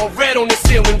wall, red on the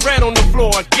ceiling, red on the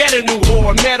floor, get a new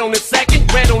whore, met on the second,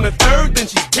 red on the third, then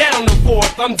she's dead on the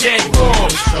fourth, I'm dead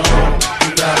wrong.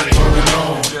 You got it going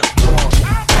on,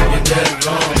 you're dead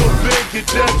wrong, you're dead wrong. Get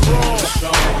that wrong.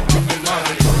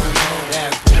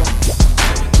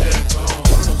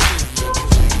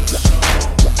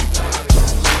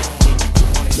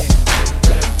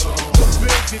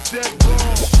 Get that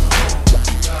wrong.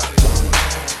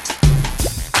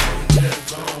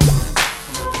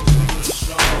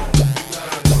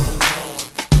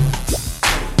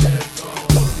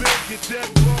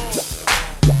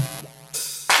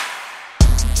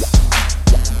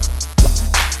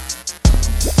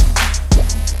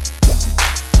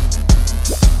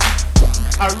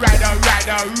 Alright, alright,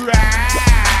 alright.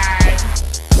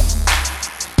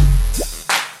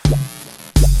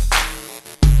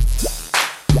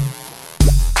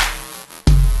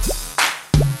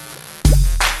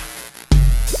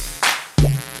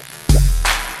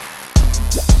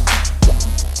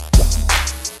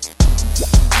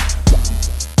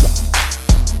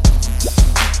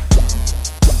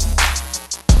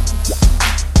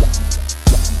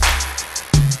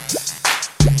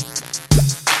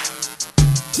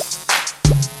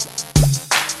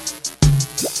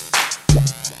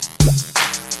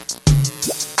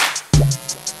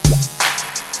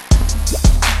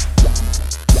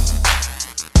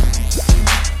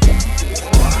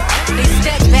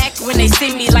 They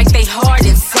see me like they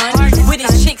hardened, son. With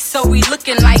his chicks, so we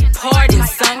looking like pardon,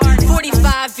 son.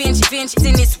 45-inch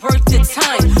and it's worth a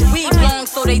ton. We long,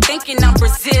 so they thinking I'm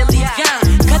Brazilian.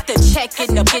 Cut the check,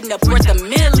 end up worth $1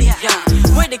 million.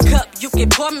 With a cup, you can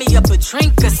pour me up a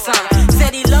drink or something.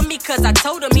 Said he love me cause I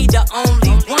told him he the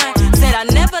only one. Said I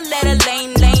never let a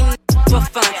lame for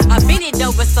fun. I bent it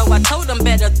over, so I told him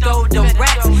better throw them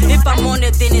racks. If I'm on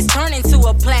it, then it's turning to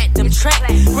a platinum track.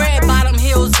 Red bottom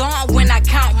heels on when I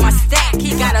count my stack.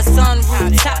 He got a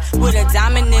sunroof top with a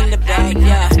diamond in the back,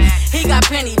 yeah. He got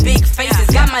plenty big faces,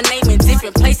 got my name in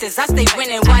different places. I stay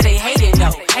winning while they hating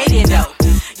though, hating though.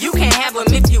 You can't have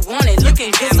him if you want it.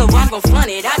 Looking good, so I'm gon' flaunt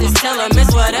it. I just tell him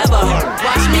it's whatever.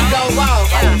 Watch me go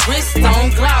off, wrist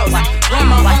on gloves. Run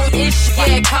my own ish,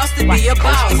 yeah, it costs to be a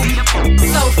boss.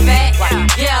 So fat,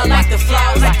 yeah, I like the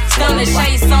flaws. Stunner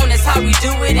shades on, that's how we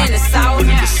do it in the South.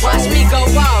 Watch me go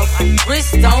off,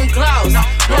 wrist on gloves.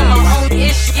 Run my own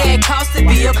ish, yeah, it costs to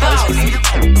be a boss.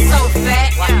 So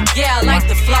fat, yeah, I like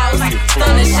the flaws.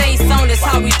 Stunner shades on, that's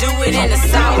how we do it in the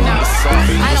South.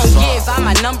 I don't give out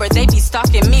my number, they be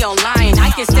stalking me online.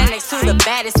 I can stand next to the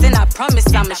baddest, and I promise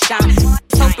I'ma shine.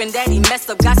 Hoping that he mess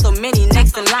up, got so many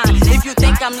next in line. If you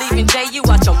think I'm leaving Jay, you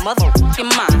out your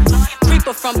motherfucking mind.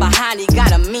 Creeper from behind, he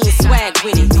got a mean swag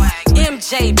with it.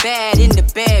 MJ bad in the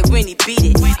bed when he beat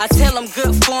it. I tell him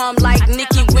good form like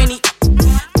Nicki when he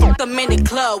fuck him in the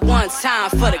club one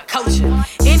time for the culture.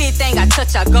 Anything I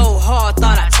touch, I go hard,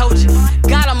 thought I told you.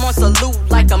 Got him on salute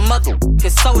like a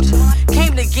motherfucking soldier.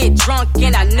 Came to get drunk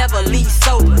and I never leave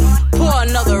sober. Pour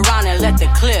another round and let the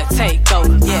clear take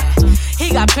over, yeah. He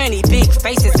got plenty big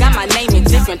faces, got my name in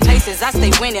different places. I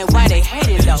stay winning while they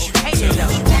hating though, hating though.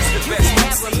 You can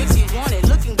have him if you want it,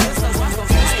 looking good, so I'm gon'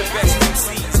 fix the best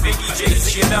MCs, Biggie J,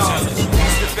 you know.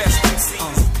 It's the best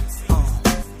MCs.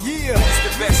 Yeah, it's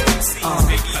the best MCs,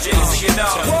 Biggie J, you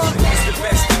know. It's the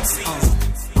best MCs.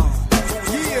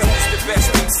 Yeah, it's the best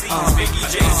MCs, Biggie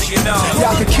J, you know.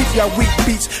 Y'all can keep y'all weak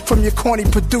beats from your corny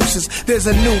producers. There's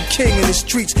a new king in the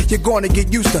streets, you're gonna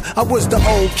get used to. I was the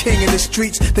old king in the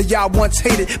streets that y'all once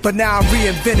hated, but now I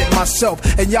reinvented myself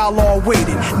and y'all all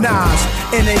waited. Nas,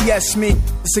 NAS me,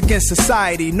 it's against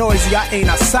society. Noisy, I ain't,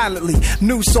 I silently.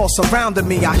 New sauce surrounding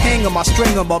me, I hang 'em, I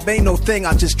string 'em up. Ain't no thing,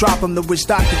 I just drop 'em. The witch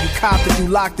doctor, you copped it, you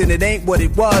locked in, it ain't what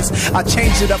it was. I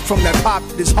changed it up from that pop,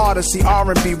 it's hard to see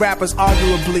R&B rappers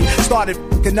arguably started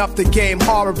f***ing up the game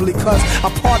horribly, cause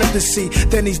I'm part started to see.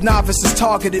 Then these novices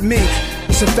targeted me.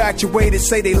 It's infatuated,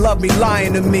 say they love me,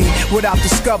 lying to me. Without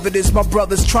discovered this, my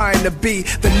brother's trying to be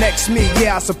the next me.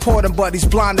 Yeah, I support him, but he's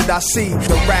blinded, I see.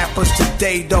 The rappers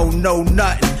today don't know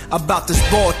nothing about this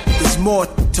boy. There's more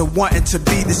to wanting to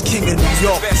be this king of New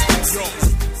York. It's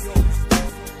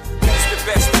the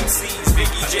best MCs,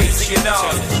 Biggie, Jay-Z and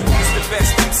all. It's the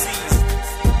best MCs.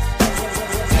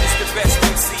 It's the best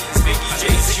MCs, Biggie,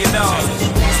 Jay-Z and all.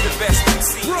 It's the best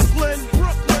MCs. Brooklyn.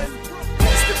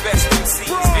 It's the best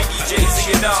MCs, Biggie,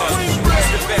 Jay-Z and all. It's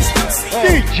the best MCs.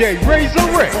 DJ Razor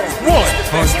Ray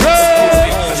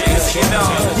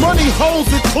 100. Money,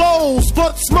 hoes, and clothes,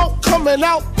 but smoke coming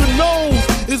out the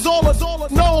nose is all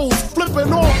it knows.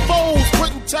 Flipping on foes,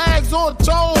 putting tags on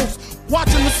toes.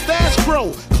 Watching the stash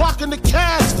grow, clocking the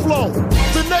cash flow.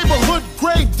 The neighborhood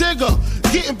grave digger,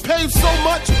 getting paid so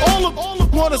much, all of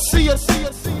wanna see us.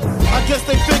 I guess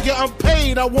they figure I'm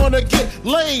paid, I wanna get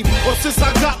laid. Or since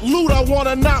I got loot, I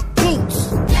wanna knock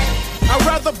boots. I'd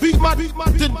rather beat my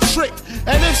than trick.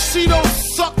 And if she don't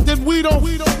suck, then we don't.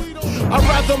 I'd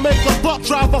rather make a buck,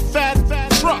 drive a fat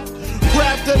truck.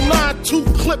 Grab the 9-2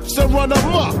 clips and run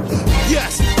amok.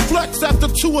 Yes, flex after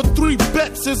 2 or 3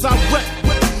 bets as I wreck.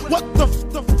 What the f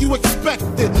you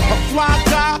expected? A fly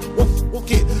guy? Well,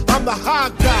 fuck it, I'm the high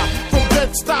guy. From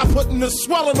Bed-Stuy, putting the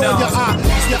swelling on your eye.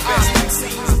 It's the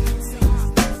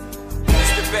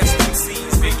best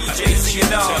MCs, Biggie, Jay-Z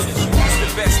and all. It's the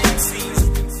best MCs.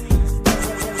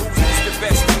 It's the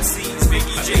best MCs,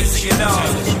 Biggie, Jay-Z and all.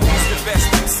 It's the best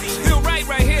MCs. Feel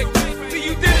right here.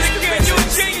 You did it again, you a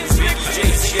genius, Biggie,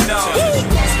 Jay-Z and all.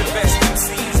 It's the best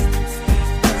MCs.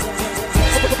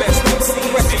 The best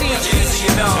MCs, Biggie, Jay-Z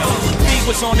and all. He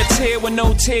was on the tear when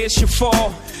no tears should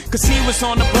fall. Cause he was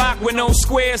on the block where no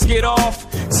squares get off.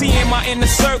 See him out in the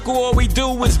circle, all we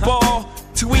do is ball.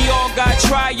 Till we all got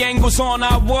triangles on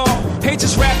our wall. Ain't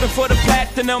just rapping for the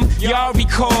platinum, y'all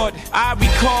record. I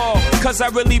recall, cause I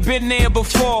really been there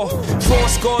before.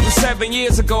 7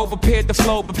 years ago, prepared to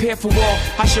flow, prepared for war.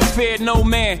 I should fear no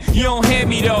man, you don't hear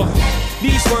me though.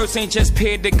 These words ain't just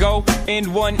paired to go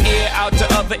in one ear, out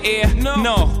the other ear,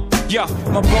 no. Yeah,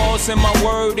 my balls and my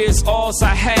word is alls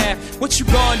I have. What you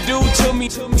gonna do to me?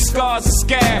 Scars and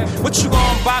scab. What you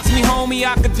gonna box me, homie?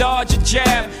 I could dodge a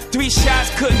jab. 3 shots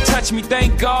couldn't touch me,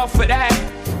 thank God for that.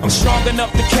 I'm strong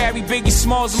enough to carry Biggie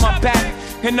Smalls on my back.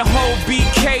 And the whole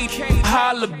BK,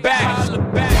 holla back. It's the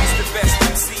best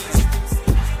MCs.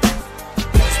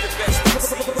 It's the best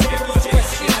MCs. Biggie,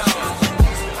 Jay-Z and all.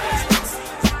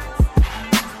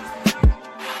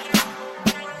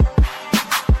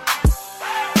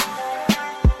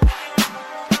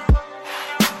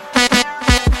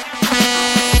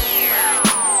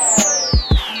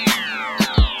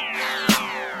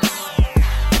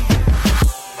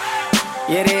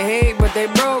 Yeah, they hate, but they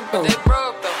broke though.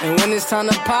 And when it's time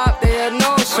to pop, they a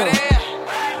no-show.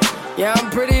 Yeah, I'm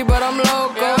pretty, but I'm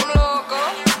loco.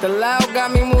 The loud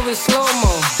got me moving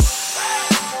slow-mo.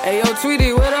 Hey, yo,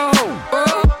 Tweety, where the hoe?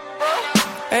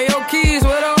 Hey, yo, Keys,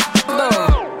 where the though?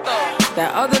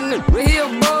 That other nigga, he a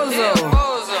bozo.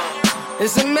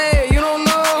 It's a mayor, you don't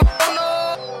know?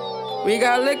 We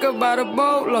got liquor by the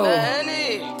boatload.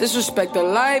 Disrespect the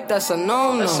life, that's a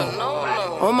no-no.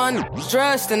 All my niggas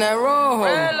dressed in that rojo.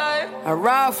 I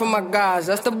ride for my guys,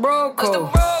 that's the bro code.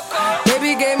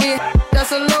 Baby gave me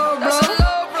that's a low blow.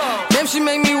 Damn, she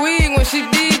make me weak when she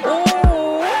deep.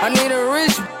 I need a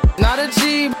rich, not a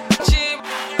cheap.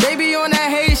 Baby on that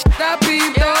hate shit, I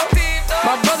peep though.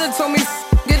 My brother told me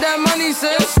get that money,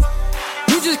 sis.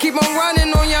 You just keep on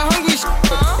running on your hungry shit.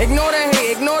 Ignore the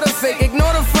hate, ignore the fake,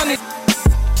 ignore the funny.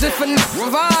 If a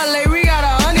nigga violate, we got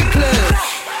 100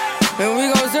 clips. And we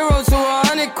go 0 to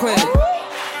 100 quid.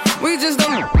 We just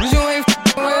don't you ain't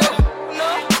with.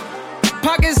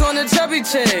 Pockets on the chubby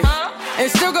chick. And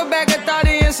still go back a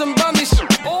thotty and some bummy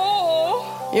shit.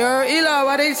 You heard Eli,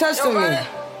 why they testing me?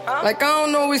 Like I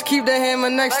don't always keep the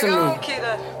hammer next to me.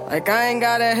 Like I ain't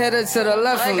got a header to the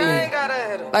left of me.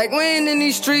 Like we ain't in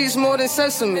these streets more than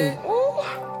sesame.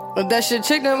 But that shit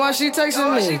chick, then why she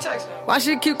texting me? Why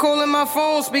she keep calling my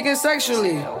phone, speaking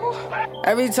sexually?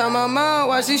 Every time I'm out,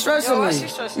 why she stressing me?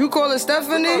 You call her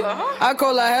Stephanie? I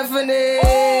call her Heffany.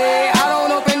 I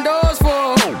don't open doors for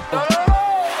her.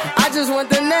 I just want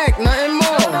the neck, nothing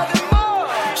more.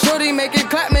 Shorty, make it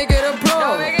clap, make it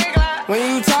applaud. When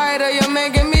you tired of your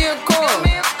man, give me a call.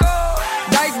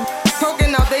 Dyke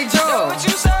poking out they jaw.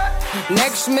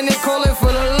 Next minute calling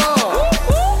for the law.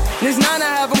 This 9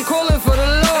 I have them calling for the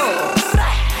law.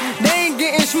 They ain't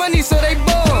getting money, so they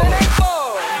bored.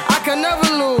 I can never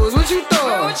lose. What you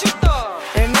thought?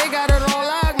 And they got it on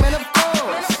lock, man, of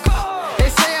course. They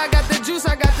say I got the juice,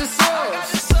 I got the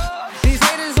sauce. These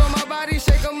haters on my body,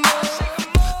 shake them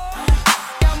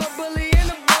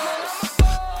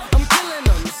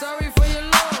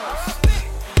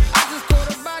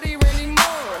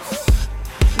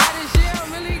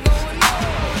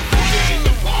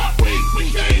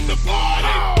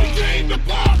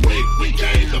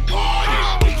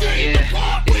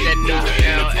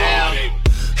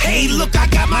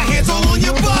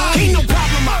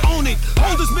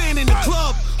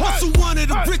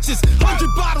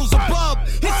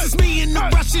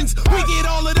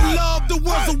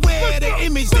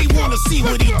see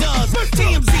what he does.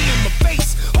 TMZ in my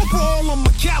face, Oprah all on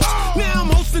my couch. Now I'm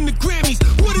hosting the Grammys.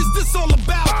 What is this all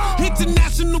about?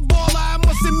 International baller, I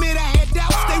must admit I had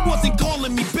doubts. They wasn't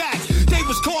calling me back, they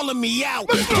was calling me out.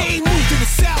 Game moved to the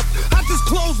south, I just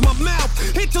closed my mouth.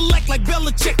 Intellect like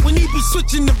Belichick when he be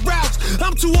switching the routes.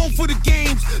 I'm too old for the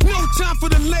games, no time for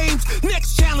the lames.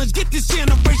 Next challenge, get this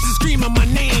generation screaming my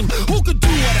name. Who could do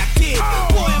what I did?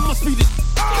 Boy, I must be the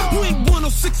Went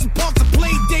 106 and Parks, a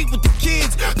play date with the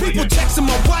kids. People texting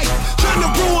my wife, trying to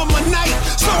ruin my night.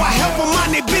 So I help them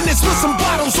mind their business with some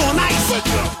bottles on ice. We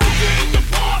came to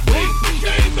party, we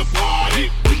came to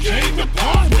party, we came to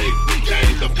party, we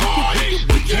came to party,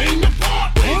 we came to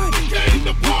party, we came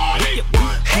to party.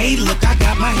 Hey, look, I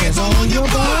got my hands on your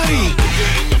body. We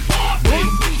came to party,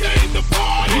 we came to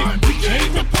party, we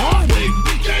came to party,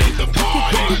 we came to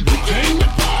party, we came to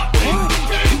party, we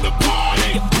came to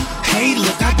party. Hey,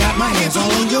 look, I got my hands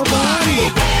all on your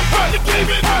body.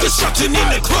 Destruction in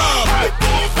the club.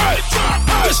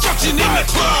 Destruction in the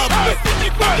club.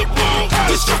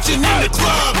 Destruction in the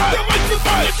club.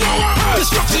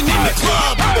 Destruction in the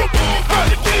club.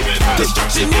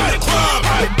 Destruction in the club.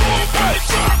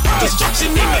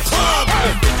 Destruction in the club.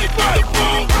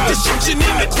 Destruction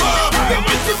in the club.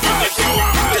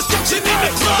 Destruction in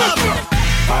the club.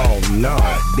 Oh no,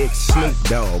 big Snoop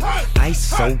Dogg. Ice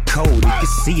so cold, you can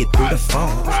see it through the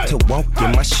fog. To walk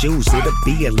in my shoes, it'll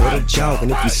be a little jog.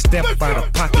 And if you step out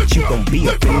of pocket, you gon' be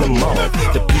up in the mall.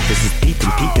 The peepers is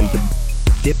peeping, the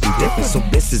dipping. So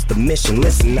this is the mission.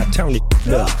 Listen, I turn it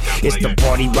up. It's the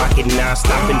party rockin' now,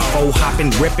 stopping, faux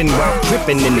hopping, ripping while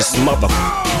tripping in this mother.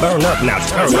 Burn up now,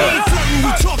 turn up.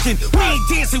 We talking, we ain't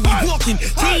dancing, we walking.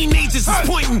 Teenagers is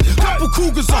pointing, couple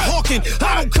cougars are hawking.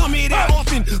 I don't come here that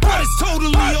often, but it's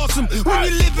totally awesome. When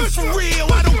you're living for real,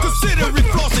 I don't consider it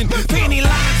flossing. Panty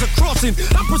lines are crossing,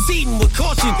 I'm proceeding with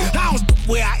caution. House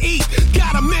where I eat,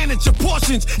 gotta manage your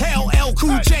portions. LL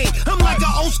Cool J, I'm like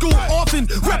an old school orphan,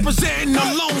 representing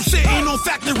alone, sitting on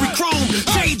factory chrome.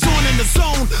 Shades on in the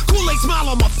zone, Kool-Aid smile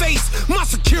on my face, my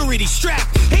security strap.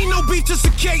 Ain't no beef, just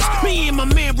a case. Me and my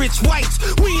man Rich Whites,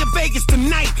 we in Vegas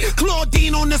tonight.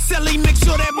 Claudine on the celly, make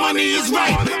sure that money is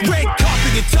right. Red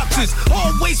carpet and tuxes,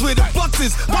 always where the bucks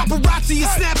is. Paparazzi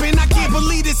is snapping, I can't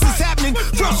believe this is happening.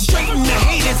 Frustrating the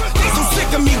haters, they so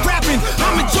sick of me rapping.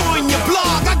 I'm enjoying your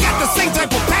blog, I got the same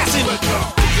type of passion. We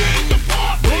came to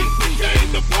party, we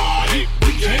came to party,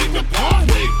 we came to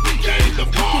party, we came to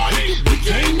party, we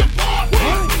came to party,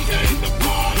 we came to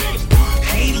party.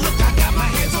 Hey, look, I got my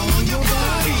hands all on your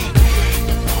body.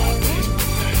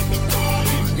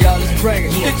 Yo, let's bring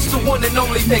it. It's the one and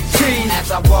only Nick T.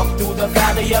 As I walk through the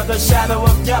valley of the shadow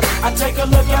of death, I take a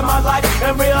look at my life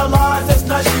and realize there's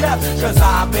nothing left. Cause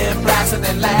I've been blasting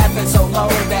and laughing so long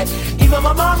that even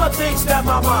my mama thinks that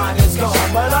my mind is gone.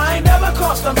 But I ain't never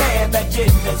crossed a man that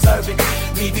didn't deserve it.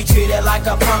 Me be treated like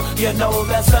a punk, you know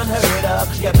that's unheard of.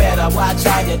 You better watch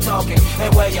how you're talking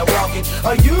and where you're walking,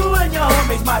 or you and your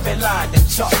homies might be lying to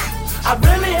chalk. I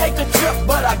really hate the trip,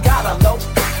 but I gotta low.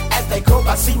 As they croak,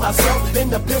 I see myself in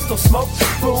the pistol smoke.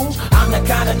 Boom, I'm the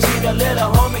kind of G the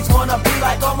little homies wanna be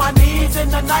like, on my knees in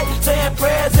the night, saying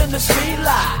prayers in the street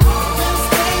light.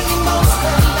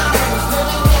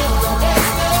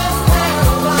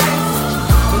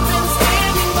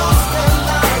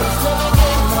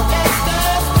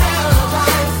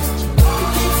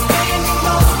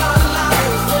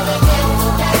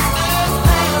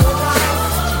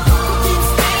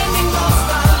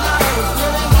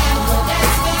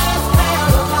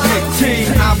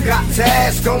 I've got to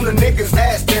ask on the niggas'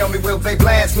 ass, tell me will they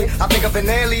blast me? I think of an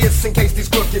alias in case these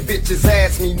crooked bitches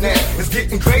ask me now. It's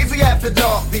getting crazy after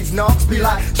dark, these knocks be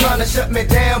like trying to shut me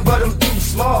down, but I'm too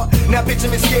smart. Now picture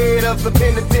me scared of the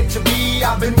penitentiary.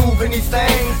 I've been moving these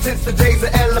things since the days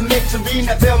of elementary.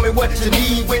 Now tell me what you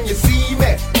need when you see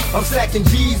me. I'm stacking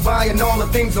G's, buying all the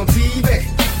things on TV.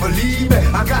 Believe me,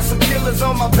 I got some killers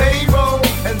on my payroll,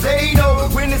 and they know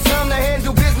when it's time to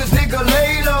handle business, nigga,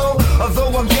 lay low.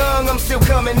 Although I'm young, I'm still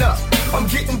coming up. I'm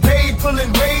getting paid,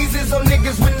 pulling raises on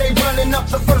niggas when they running up.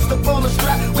 The first to pull the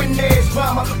strap when there's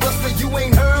drama. Buster, you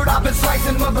ain't heard, I've been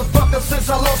slicing motherfuckers since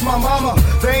I lost my mama.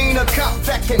 There ain't a cop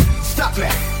that can stop me.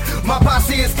 My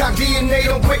posse is cock DNA,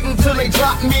 don't quit until they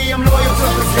drop me. I'm loyal to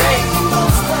the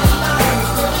game.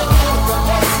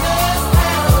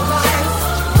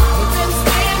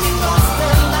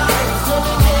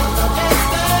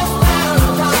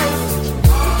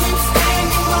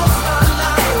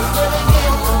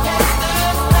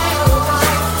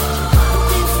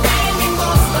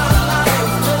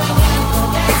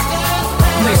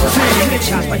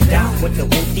 Chop a dot with the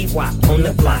whoopty-wop on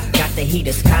the block. Got the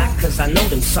heaters cocked, cause I know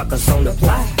them suckers on the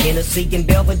block. Hennessy and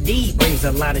Belvedere brings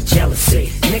a lot of jealousy.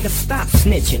 Nigga, stop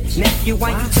snitching. Nephew,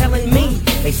 why you telling me?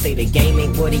 They say the game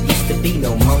ain't what it used to be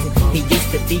no more. He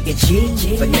used to be a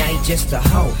G, but now he just a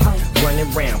hoe.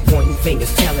 Running around, pointing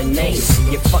fingers, telling names.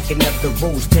 You're fucking up the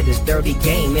rules to this dirty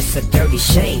game. It's a dirty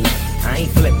shame. I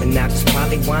ain't flipping out, that's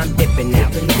probably why I'm dipping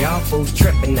out. Y'all fools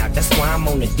tripping out, that's why I'm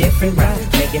on a different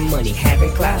route. Making money,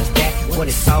 having clouds, that's what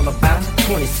it's all about.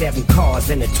 27 cars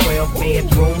in a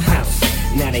 12-bedroom house.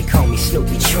 Now they call me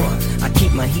Snoopy Trump. I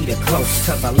keep my heater close,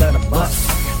 cause I let her bust.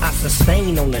 I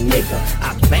sustain on a nigga,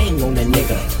 I bang on a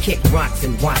nigga. Kick rocks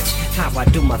and watch how I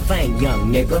do my thing,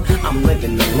 young nigga. I'm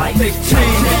living the life.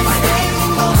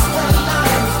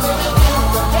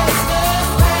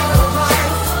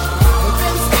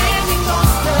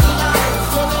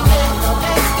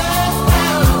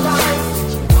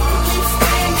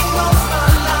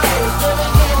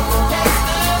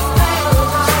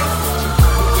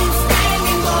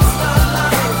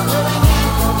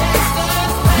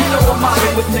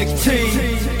 With Nick T.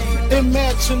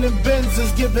 Imagine and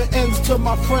Benzes giving ends to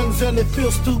my friends and it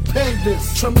feels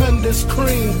stupendous. Tremendous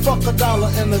cream, fuck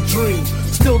 $1 and a dream.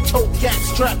 Still tote gas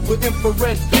strapped with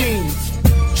infrared beams.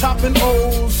 Chopping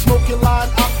O's, smoking line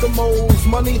optimals.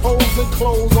 Money, holes and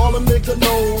clothes, all a nigga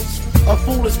knows. A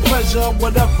foolish pleasure,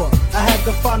 whatever. I had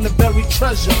to find the buried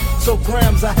treasure, so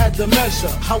grams I had to measure.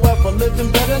 However,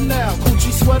 living better now,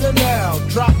 Gucci sweater now.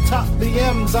 Drop top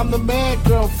BMs, I'm the man,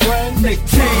 girlfriend. Nick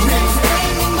T.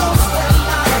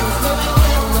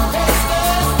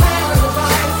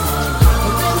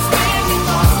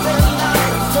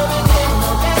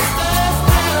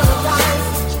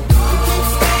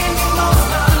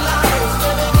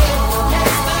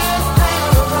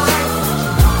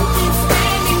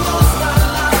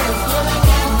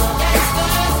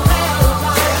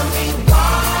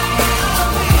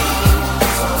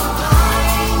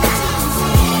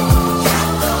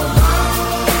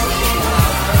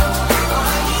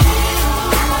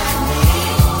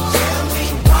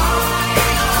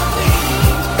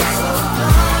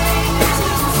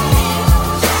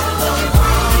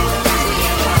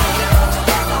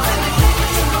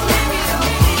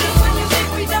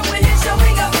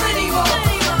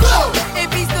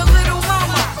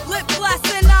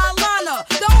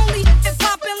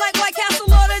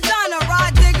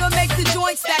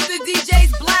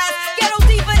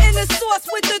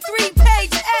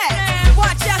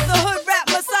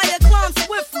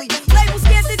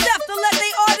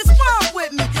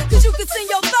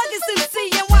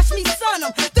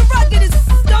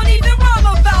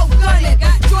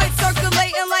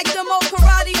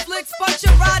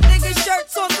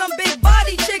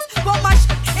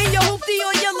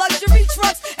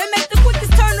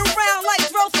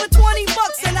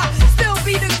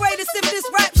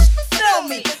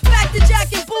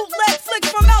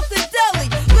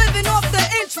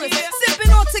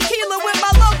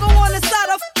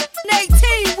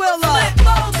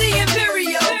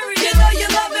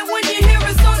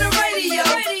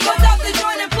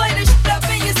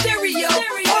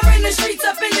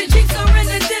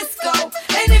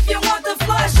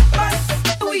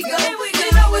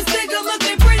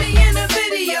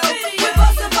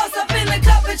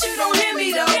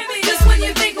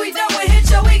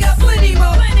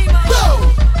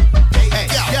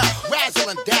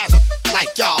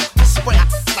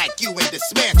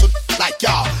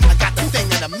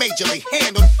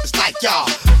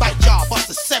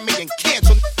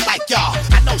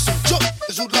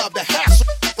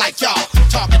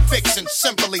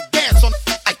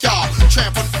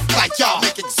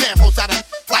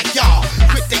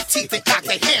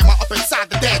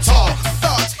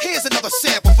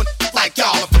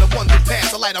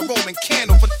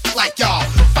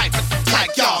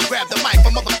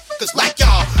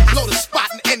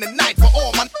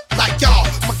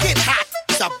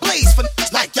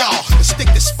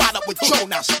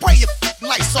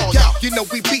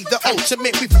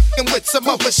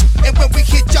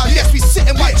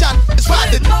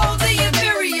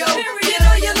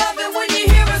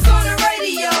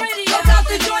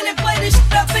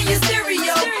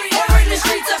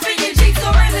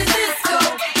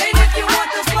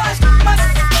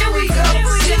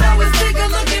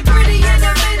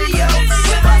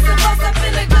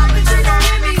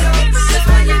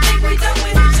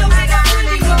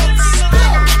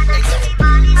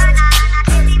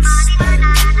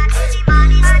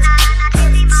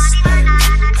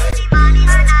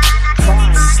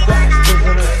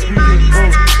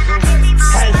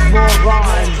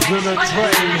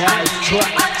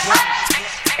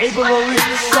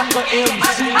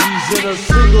 than a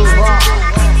single rock.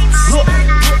 Look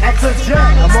at the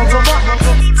jet among the rock.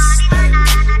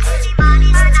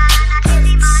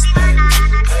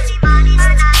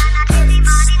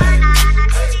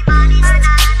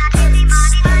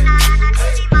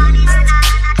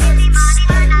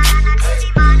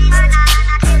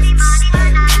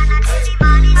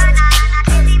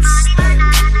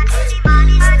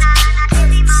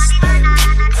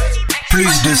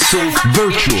 Plus de son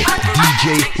Virtual DJ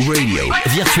Radio.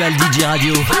 Virtual DJ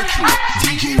Radio.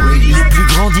 DJ Radio. Les plus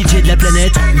grands DJ de la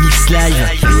planète mix live.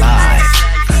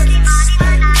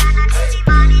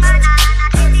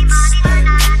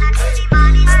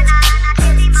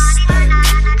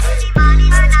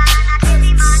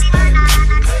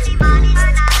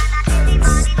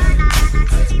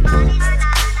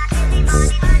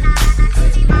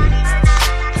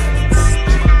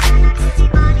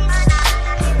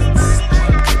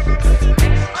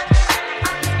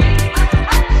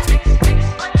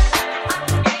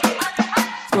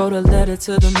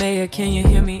 To the mayor, can you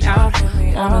hear me out?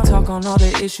 Wanna talk on all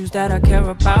the issues that I care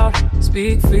about.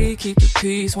 Speak free, keep the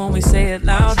peace when we say it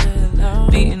loud.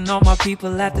 Meeting all my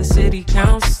people at the city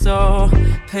council.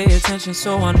 Pay attention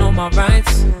so I know my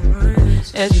rights.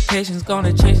 Education's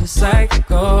gonna change the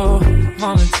cycle.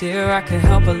 Volunteer, I can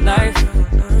help a life.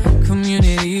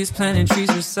 Communities, planting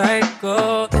trees,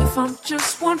 recycle. If I'm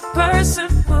just one person,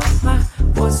 will my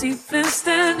voice even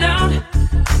stand out?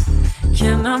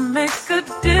 Can I make a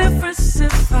difference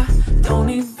if I don't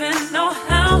even know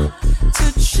how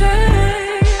to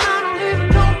change? I don't even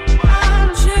know how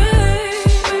to change.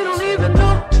 We don't even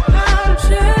know how to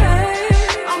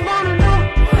change. I wanna know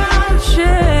how to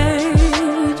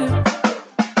change.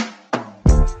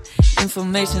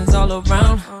 Information's all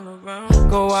around.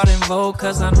 Go out and vote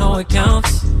cause I know it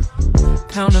counts.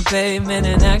 Pound the pavement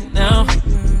and act now.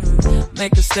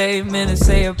 Make a statement and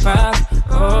say it proud.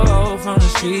 Oh, from the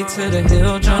street to the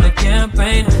hill, join a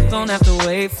campaign. Don't have to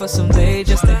wait for someday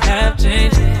just to have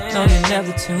change. No, you're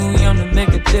never too young to make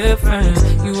a difference.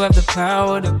 You have the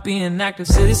power to be an active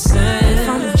citizen. If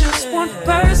I'm just one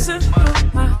person, will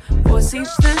my voice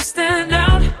each then stand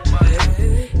out?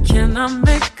 Can I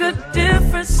make a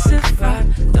difference if I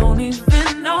don't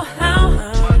even know how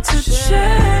to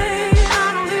change?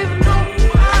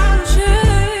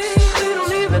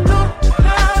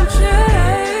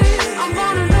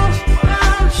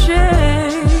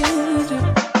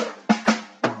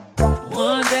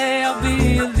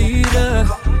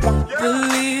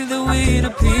 Believe that we the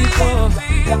people.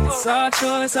 It's our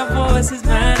choice, our voices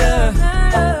matter.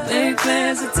 Make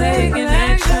plans to take an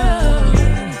action.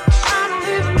 I don't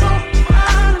even know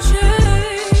how to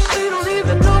change. We don't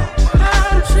even know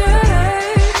how to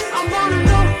change. I wanna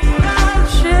know how to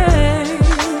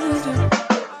change.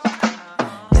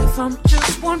 If I'm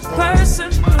just one person,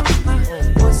 will my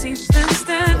voice each then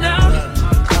stand out?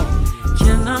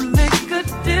 Can I make a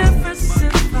difference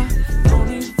if I don't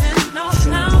even know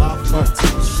how to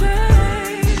change?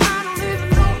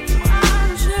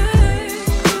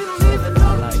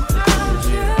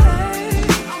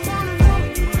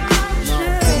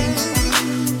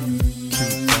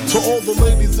 To all the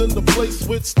ladies in the place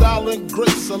with style and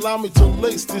grace, allow me to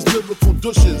lace these lyrical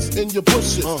douches in your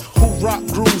bushes. Who rock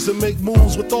grooves and make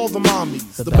moves with all the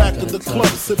mommies. The back of the club,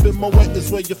 sipping Moet is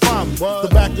where you find me. The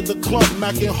back of the club,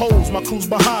 macking holes, my crew's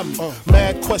behind me.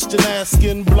 Mad question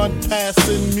asking, blunt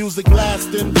passing, music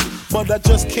lasting. But I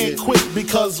just can't quit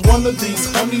because one of these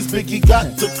homies Biggie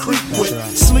got to creep with,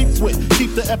 sleep with,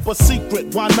 keep the ep a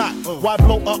secret. Why not? Why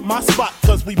blow up my spot?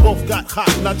 Cause we both got hot.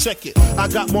 Now check it. I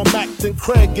got more Mac than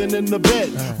Craig and in the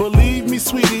bed. Believe me,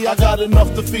 sweetie, I got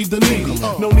enough to feed the needy.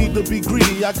 No need to be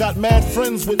greedy. I got mad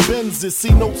friends with Benzes.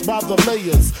 See notes by the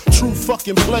layers. True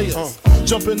fucking players.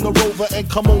 Jump in the Rover and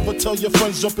come over. Tell your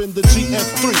friends jump in the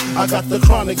GS3. I got the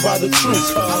chronic by the tree.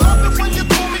 I love it when you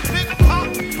call me Big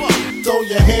Papa. Throw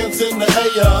your hands in the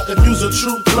air if you's a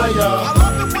true player. I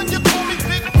love it when you call me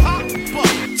Big Papa.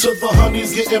 To the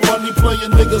honeys getting money,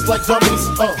 playing niggas like dummies.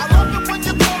 I love it when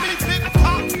you call me Big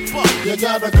Papa. You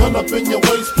got a gun up in your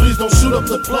waist, please don't shoot up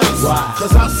the place.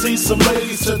 Cause I see some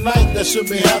ladies tonight that should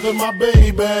be having my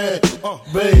baby.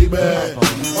 Baby.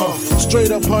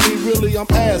 Straight up, honey, really, I'm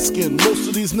asking. Most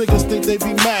of these niggas think they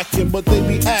be macking, but they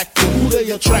be acting. Who they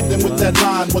attracting with that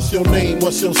line. What's your name?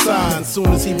 What's your sign? Soon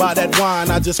as he buy that wine,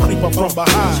 I just creep up from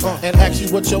behind and ask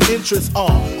you what your interests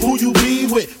are. Who you be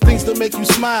with? Things to make you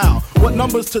smile. What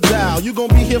numbers to dial? You gon'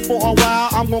 be here for a while.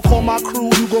 I'm gon' call my crew.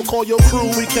 You gon' call your crew.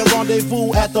 We can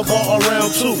rendezvous at the bar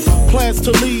around 2. Plans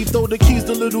to leave. Throw the keys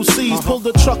to little C's. Pull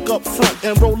the truck up front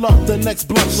and roll up the next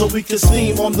blunt so we can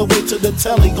steam on the way to the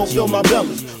telly. Gon' fill my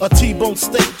belly. A T-bone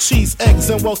steak, cheese, eggs,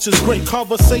 and Welch's grape.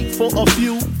 Conversate for a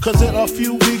few, cause in a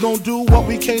few we gon' do what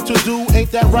we came to do.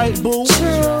 Ain't that right, boo?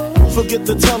 Forget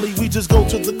the telly, we just go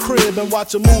to the crib and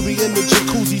watch a movie in the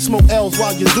jacuzzi. Smoke L's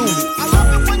while you do me. I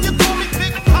love it when you call me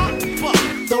Big Papa.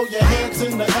 Throw your hands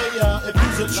in the air if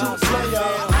you's a true player.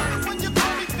 I love it when you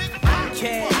call me Big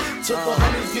Papa. To the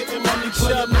honeys getting money,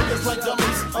 player niggas like dummies.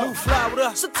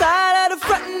 So tired of the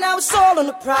front and now it's all on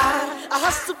the pride. I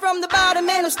hustle from the bottom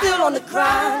and I'm still on the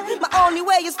grind. My only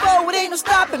way is forward, ain't no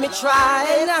stopping me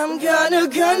trying. I'm gonna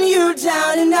gun you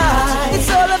down tonight. It's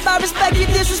all about respect, you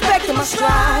disrespecting my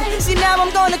stride. See now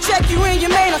I'm gonna check you and you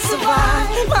may not survive.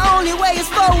 My only way is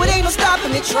forward, ain't no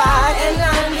stopping me trying. And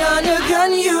I'm gonna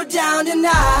gun you down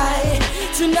tonight.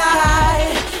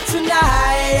 Tonight,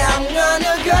 tonight, I'm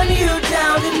gonna gun you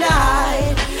down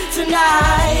tonight.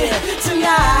 Tonight,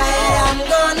 tonight, I'm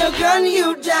gonna gun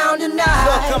you down tonight.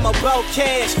 Look, I'm about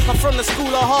cash. I'm from the school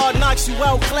of hard knocks, you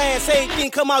outclass.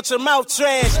 Everything come out your mouth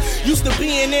trash. Used to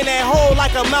being in that hole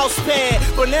like a mouse pad,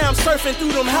 but now I'm surfing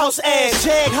through them house ass.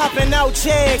 Jag hopping out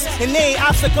Jags, and they ain't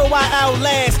obstacle I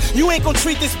outlast. You ain't gonna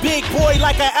treat this big boy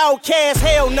like an outcast.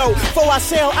 Hell no. Before I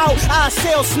sell out, I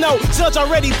sell snow. Judge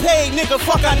already paid, nigga.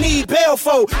 Fuck, I need bail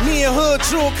for. Me and Hood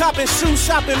jewel copping, shoe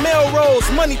shopping, Melrose.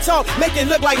 Money talk, make it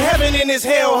look like heaven in this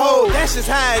hellhole. That's just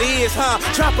how it is, huh?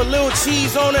 Drop a little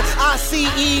cheese on her, I see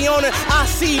E on her, I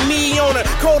see me on her.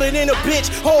 Colder than a bitch,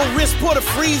 whole wrist put a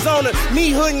freeze on her. Me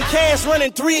Hood and Cash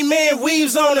running 3-man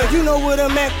weaves on her. You know what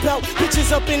I'm at about,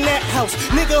 bitches up in that house.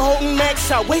 Nigga holding max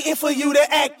out, waiting for you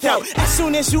to act out. As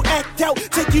soon as you act out,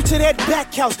 take you to that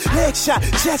back house. Leg shot,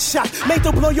 jet shot, make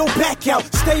them blow your back out.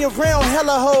 Stay around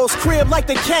hella hoes, crib like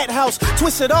the cat house.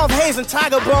 Twisted off Hayes and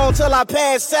Tiger Bone till I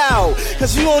pass out.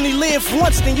 Cause you only live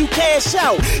once, then you cash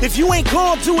out. If you ain't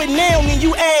gon' do it now, then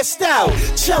you assed out.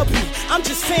 Chubby, I'm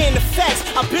just saying the facts.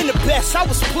 I've been the best, I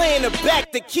was playing the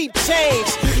back to keep change.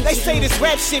 They say this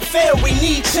rap shit failed, we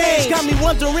need change. Got me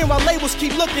wondering why labels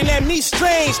keep looking at me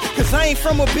strange. Cause I ain't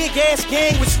from a big ass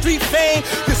gang with street fame.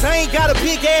 Cause I ain't got a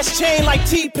big ass chain like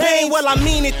T-Pain. Well, I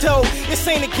mean it though, this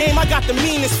ain't a game, I got the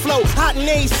meanest flow. Hot in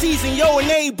every season, yo, and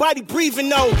everybody breathing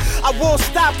though. I won't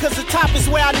stop cause the top is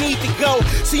where I need to go.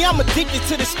 See, I'm addicted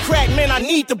to this crack, man, I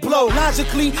need to blow.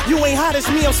 Logically, you ain't hot as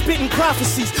me, I'm spitting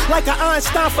prophecies like an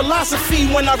Einstein philosophy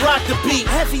when I rock the beat.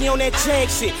 Heavy on that jag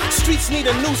shit, streets need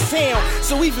a new sound.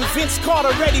 So even Vince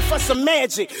Carter ready for some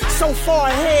magic. So far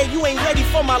ahead, you ain't ready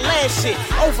for my last shit.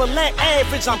 Overlap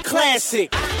average, I'm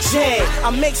classic. Jag, I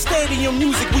make stadium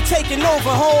music, we taking over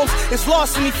homes. It's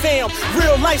Larceny fam,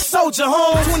 real life soldier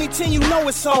home. 2010, you know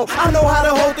it's on, I know how to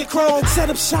hold the chrome. Set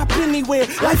up shop anywhere,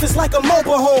 life is like a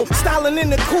mobile home. Styling in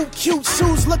the coupe, cute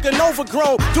shoes looking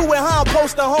overgrown. Do it how I'm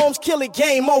post the homes, kill it,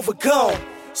 game over, gone.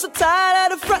 So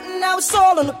tired of the front and now it's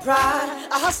all on the pride.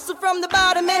 I hustle from the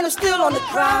bottom and I'm still on the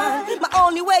grind. My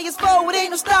only way is forward,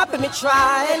 ain't no stopping me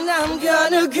trying. I'm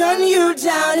gonna gun you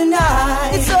down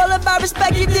tonight. It's all about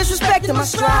respect, you disrespecting my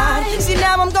stride. See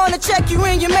now I'm gonna check you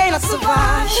and you may not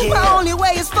survive. My only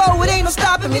way is forward, ain't no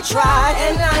stopping me trying.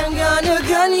 And I'm gonna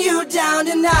gun you down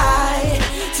tonight.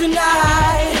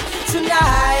 Tonight,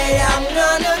 tonight, I'm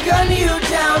gonna gun you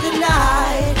down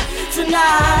tonight.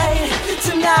 Tonight,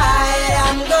 tonight,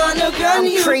 I'm gonna gun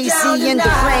you down tonight. I'm crazy in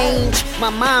the range. My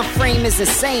mind frame is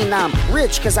insane. I'm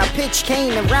rich cause I pitch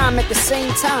cane and rhyme at the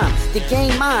same time. The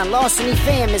game mine, Larceny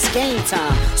fam, it's game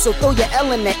time. So throw your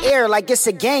L in the air like it's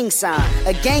a gang sign.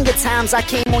 A gang of times I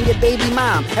came on your baby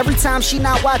mom. Every time she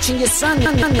not watching your son,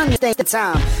 stay the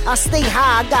time. I stay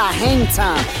high, I got hang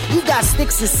time. You got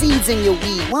sticks and seeds in your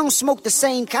weed. We don't smoke the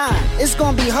same kind. It's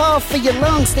gonna be hard for your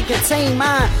lungs to contain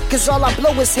mine. Cause all I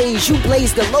blow is haze, you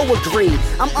blaze the lower grade.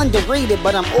 I'm underrated,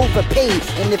 but I'm overpaid.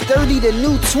 And if 30 the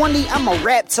new 20, I'ma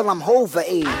rap till I'm over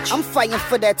age. I'm fighting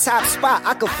for that top spot,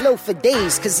 I could flow for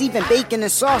days. Cause even bacon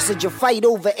and sausage, you fight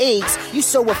over eggs. You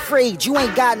so afraid, you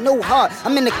ain't got no heart.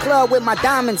 I'm in the club with my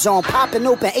diamonds on, popping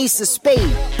open ace of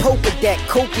spade. Poker deck,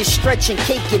 coke is stretching,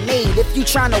 cake you made. If you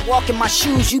tryna walk in my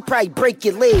shoes, you probably break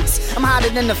your legs. I'm hotter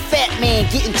than a fat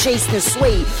man getting chased and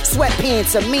swayed.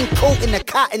 Sweatpants, a mink coat, and a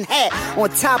cotton hat on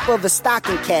top of a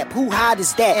stocking cap. Who hot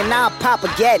is that? And I'll pop a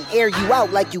gat and air you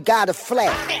out like you got a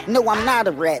flat. No, I'm not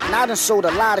a rat, and I done sold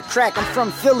a lot of crack. I'm from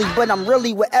Philly, but I'm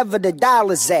really wherever the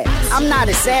dollar's at. I'm not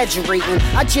exaggerating,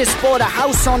 I just bought a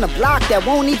house on the block that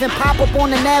won't even pop up on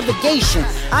the navigation.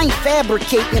 I ain't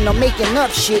fabricating or making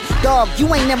up shit. Dog,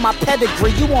 you ain't in my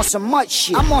pedigree, you on some much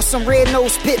shit. I'm on some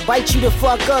red-nosed pit, bite you the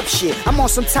fuck up shit. I'm on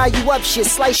some tie you up shit,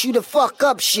 slice you the fuck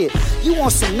up shit. You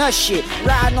on some nut shit,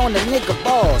 riding on the nigga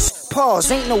balls.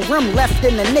 Pause, ain't no room left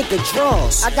in the nigga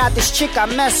drawers. I got this chick I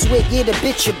mess with, yeah, the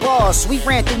bitch your boss. We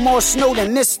ran through more snow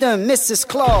than Mr. and Mrs.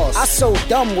 Claus. I sold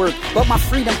dumb work, but my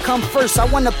freedom come first. I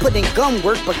wanna put in gun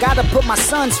work, but gotta put my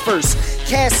sons first.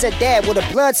 Cass said, Dad, will the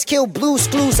Bloods kill Blues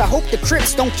Clues? I hope the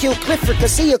Crips don't kill Clifford,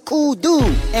 cause he a cool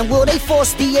dude. And will they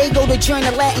force Diego to join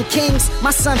the Latin Kings?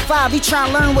 My son 5, he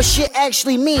tryna learn what shit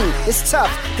actually mean. It's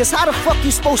tough, cause how the fuck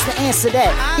you supposed to answer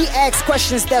that? He asks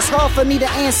questions that's hard for me to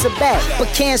answer back. But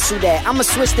cancel that, I'ma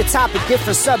switch the topic,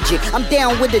 different subject. I'm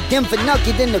down with the Denver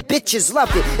Nugget and the bitches love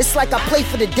it. It's like I play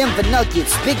for the Denver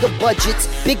Nuggets. Bigger budgets,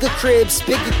 bigger cribs,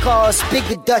 bigger cars,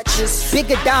 bigger Dutches,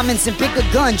 bigger diamonds and bigger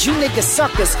guns. You niggas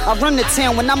suckers. I run the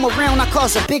town, when I'm around I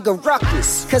cause a bigger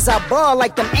ruckus. Cause I ball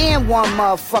like them and one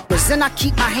motherfuckers. And I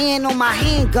keep my hand on my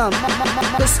handgun.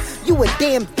 You a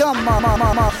damn dumb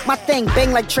My thing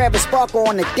bang like Travis Barker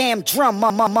on the damn drum.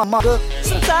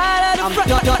 So tired of the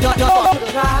front,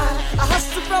 I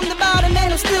hustle from the bottom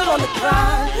and I'm still on the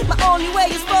grind. My only way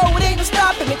is forward, ain't no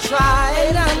stopping me, try.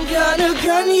 And I'm gonna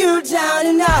gun you down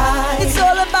tonight. It's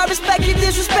all about respect, you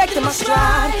disrespecting my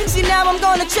stride. See now I'm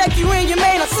gonna check you and you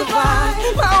may not survive.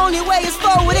 My only way is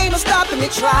forward, ain't no stopping me,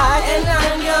 try. And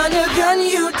I'm gonna gun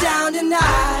you down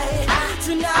tonight.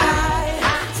 Tonight,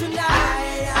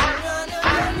 tonight, I'm gonna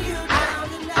gun you down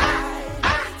tonight.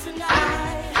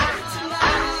 Tonight,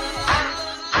 tonight.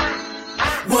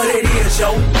 What it is, yo,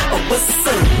 or what's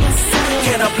up?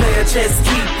 Can I play a just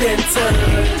keep in touch?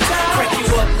 Crack you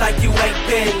up like you ain't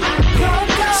been.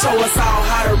 Show us all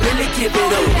how to really give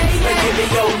it up. And give me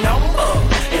your number,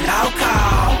 and I'll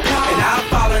call. And I'll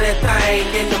follow that thing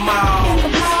in the mall.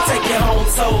 Take you home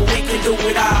so we can do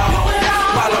it all.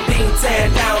 While I'm being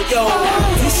teared down, yo.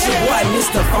 This your boy,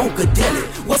 Mr. Funkadelic.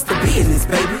 What's the business,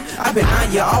 baby? I've been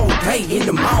on you all day in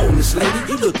the morning, lady.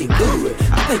 You looking good.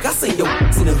 I think I seen your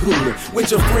in the hood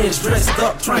with your friends dressed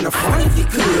up, trying to front if you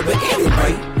could. But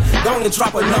anyway, go and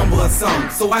drop a number or something,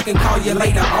 so I can call you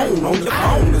later on your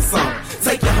phone or something.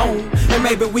 Take you home, and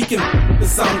maybe we can or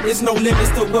something. There's no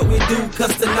limits to what we do,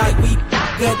 cause tonight we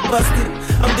gut busted.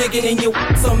 I'm digging in your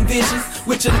some vicious,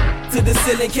 with your to the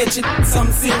ceiling, catching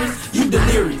something serious. You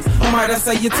delirious, or might I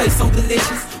say you taste so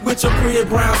delicious, with your pretty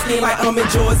brown skin like almond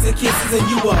joys and kisses. And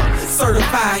you a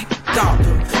certified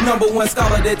doctor, #1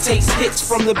 scholar that takes hits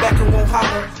from the back and won't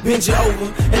holler. Bend you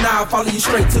over, and I'll follow you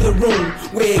straight to the room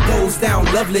where it goes down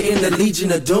lovely in the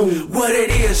Legion of Doom. What it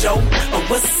is, yo, or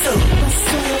what's up?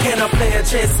 Can I play a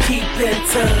just keep in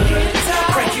touch?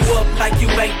 Crank you up like you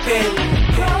ain't been.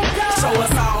 Show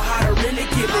us all how to really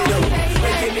give it up.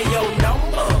 And give me your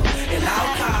number, and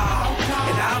I'll call.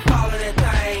 And I'll follow that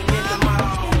thing in the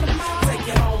mall. Take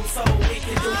you home so we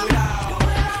can do it all.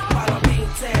 While I'm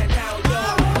being teared down, yo.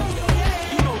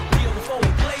 You know the deal before we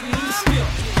play, you still.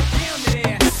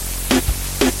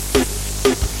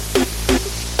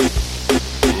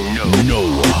 No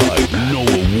hype, no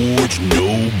awards, no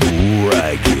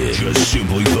bragging. Just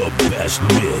simply the best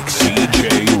mix. DJ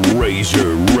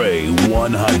Razor Ray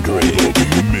 100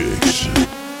 mix.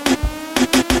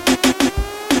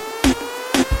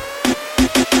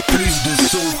 Plus de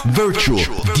son. Virtual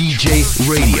DJ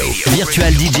Radio.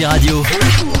 Virtual DJ Radio.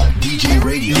 DJ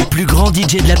Radio. Les plus grands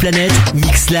DJ de la planète.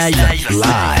 Mix live.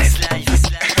 Live.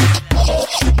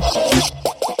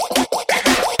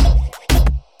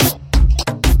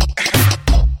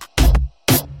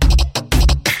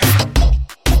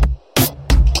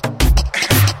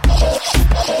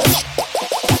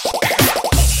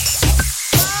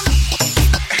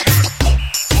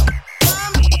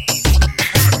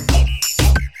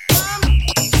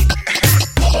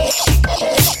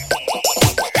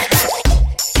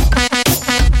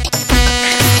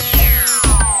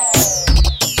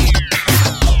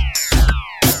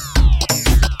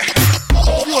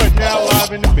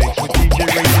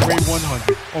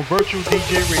 Virtual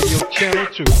DJ Radio Channel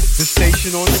 2, the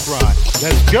station on the grind.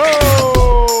 Let's go!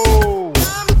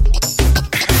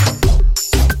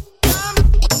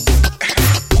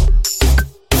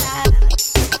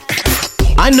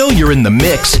 I know you're in the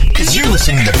mix, cause you're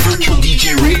listening to Virtual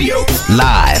DJ Radio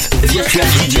live. Virtual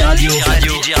DJ Radio.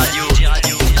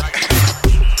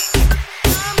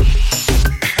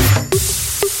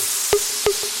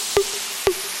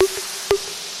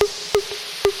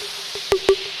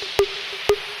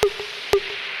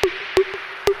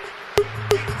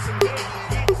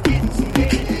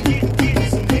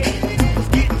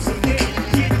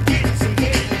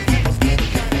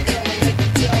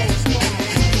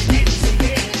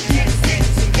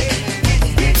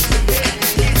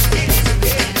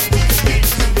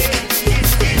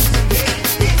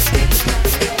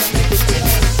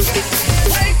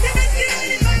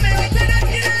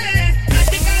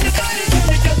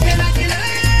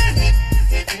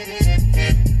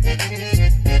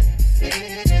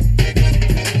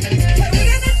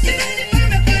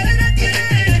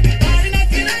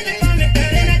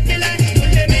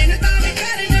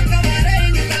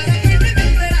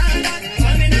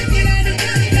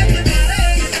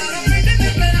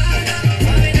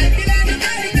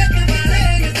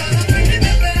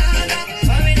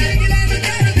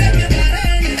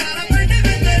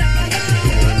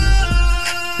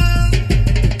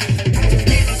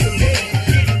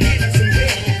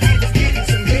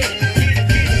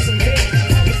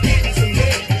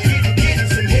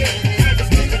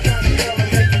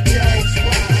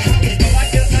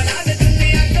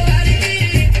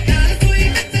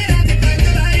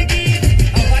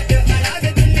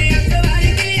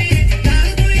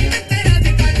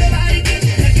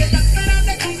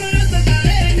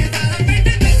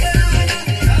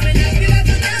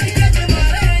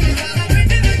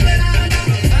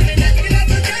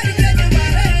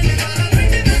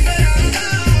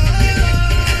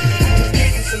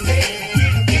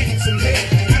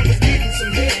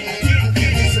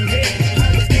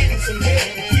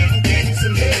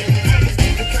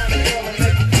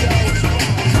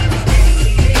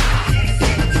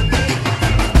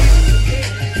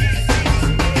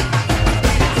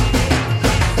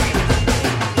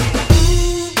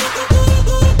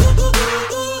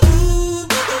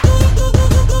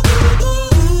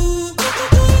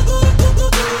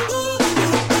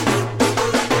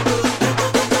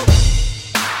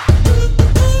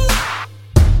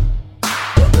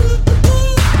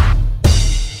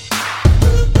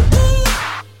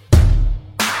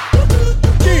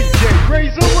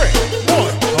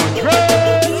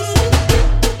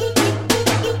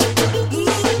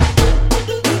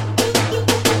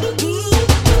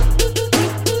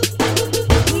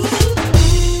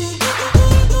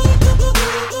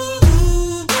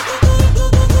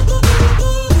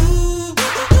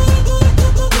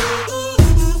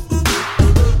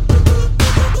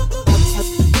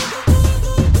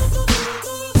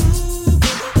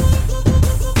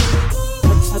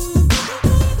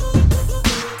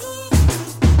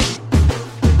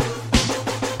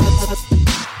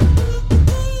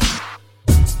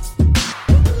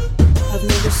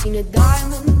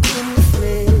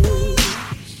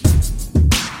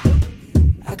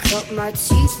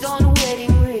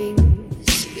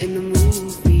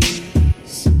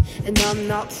 I'm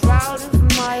not proud of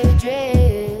my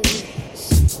address.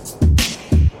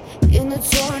 In a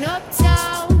torn up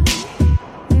town,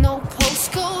 no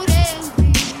postcode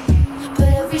envy, but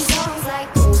every song's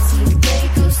like old teeth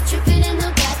breakers, tripping in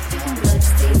the bathroom,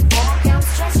 bloodstains, ball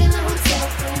counts, trash in the hotel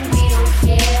room. We don't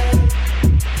care.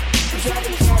 We drive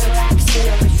a Cadillac, sit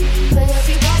on the street, but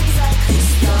everybody's like this.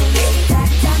 Young lady,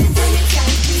 back down and turn your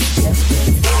time, please. Just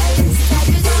been violence,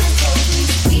 tigers on a cold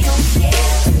leash. We don't care.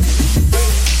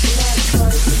 That's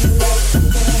cause we like it.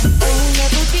 Oh,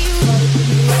 never be right.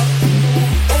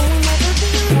 Oh, never be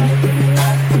right.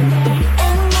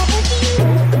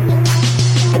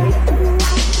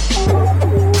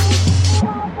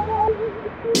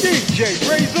 DJ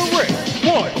Razor Ray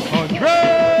 100.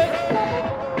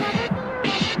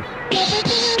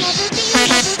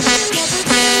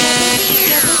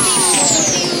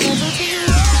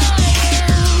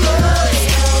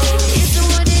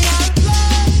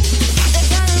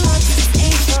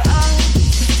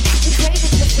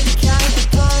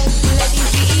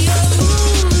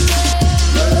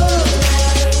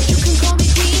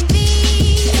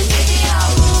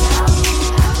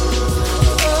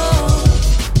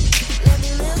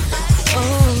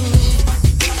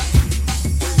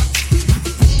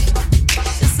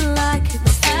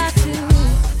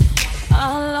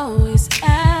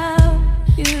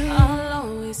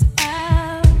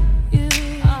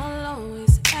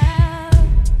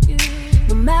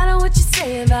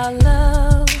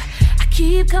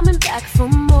 Coming back for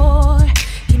more.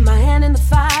 Keep my hand in the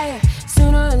fire.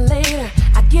 Sooner or later,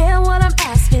 I get what I'm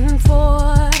asking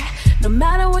for. No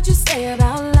matter what you say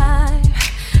about life,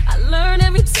 I learn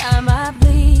every time I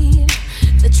bleed.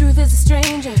 The truth is a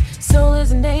stranger, soul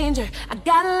is in danger. I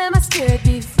gotta let my spirit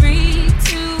be free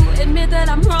to admit that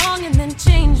I'm wrong and then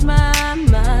change my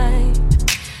mind.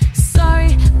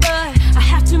 Sorry, but I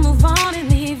have to move on and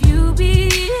leave you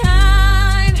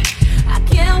behind. I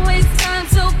can't waste time,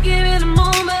 so give it a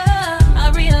moment. I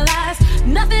realize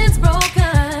nothing's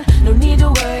broken. No need to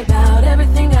worry about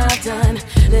everything I've done.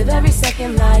 Live every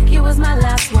second like it was my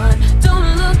last one.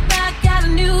 Don't look back, got a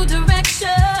new direction.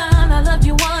 I loved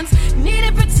you once,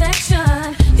 needed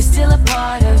protection. You're still a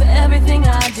part of everything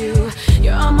I do.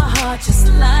 You're on my heart just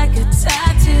like a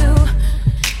tattoo.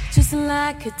 Just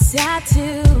like a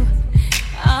tattoo.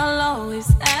 I'll always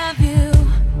have you.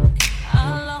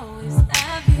 I'll always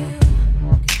have you.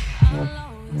 I'll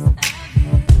always have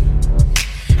you.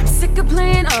 I'm sick of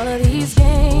playing all of these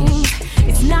games.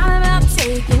 It's not about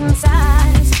taking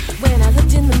sides. When I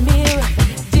looked in the mirror,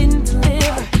 didn't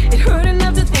deliver. It hurt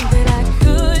enough to think that I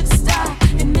could stop.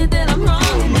 Admit that I'm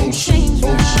wrong and then change my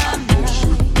mind.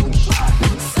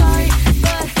 Sorry,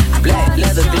 but I black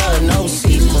leather glove, no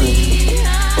sequin.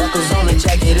 Buckles on the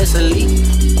jacket, it's elite.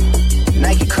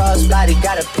 Nike crossbody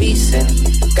got a piece in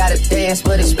it. Gotta dance,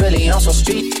 but it's really on some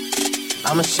street.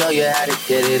 I'ma show you how to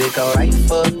get it. It go right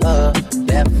foot up,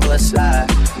 left foot slide.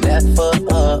 Left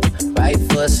foot up, right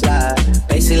foot slide.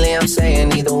 Basically, I'm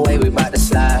saying either way, we bout to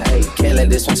slide. Hey, can't let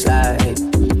this one slide. Hey,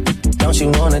 don't you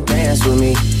wanna dance with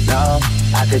me? No,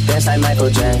 I could dance like Michael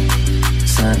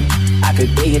Jackson. I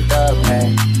could be your thug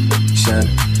passion.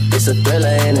 It's a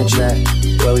thriller in a track.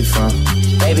 Where we from?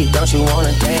 Baby, don't you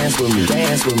wanna dance with me?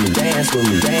 Dance with me, dance with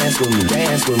me, dance with me,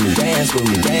 dance with me, dance with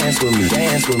me, dance with me,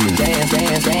 dance with me, dance,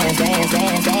 dance, dance, dance,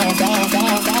 dance, dance, dance,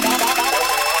 dance, dance.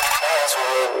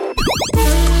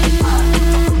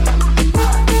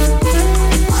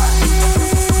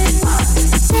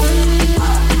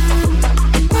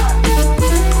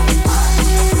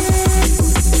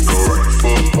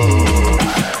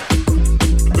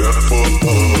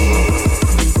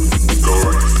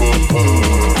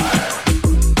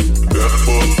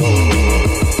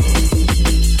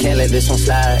 This one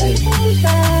slide.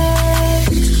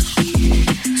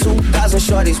 2,000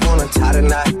 shorties wanna tie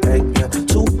tonight. Hey, yeah.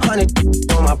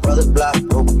 200 on my brother's block.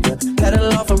 Oh, yeah.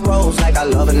 Pedal off a rose like I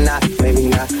love it not, maybe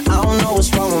not. I don't know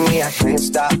what's wrong with me, I can't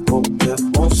stop. Oh, yeah.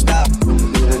 Won't stop,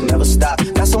 yeah, never stop.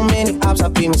 Got so many ops, I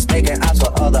be mistaken ops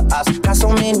for other ops. Got so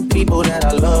many people that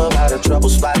I love out of trouble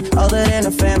spot. Other than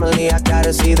the family, I got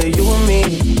it's either you or me.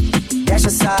 That's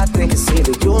just how I think it's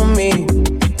either you or me.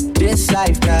 This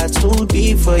life got too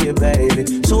deep for you, baby.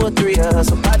 2 or 3 of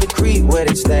us about to creep where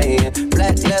they stayin'.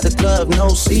 Black leather glove, no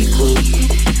sequel.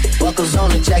 Buckles on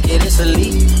the jacket, it's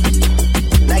elite.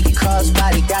 Nike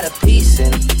crossbody got a piece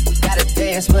in it. Gotta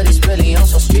dance, but it's really on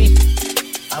some street.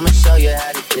 I'ma show you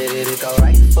how to get it. It go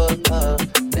right foot up,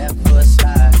 left foot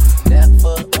slide. Left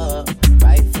foot up,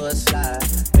 right foot slide.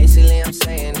 Basically, I'm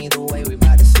saying either way, we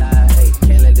bout to slide. Hey,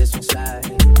 can't let this one slide.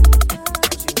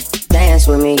 Dance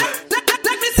with me.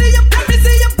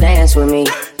 Dance with me.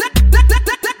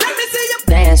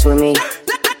 Dance with me.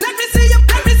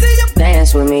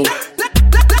 Dance with me.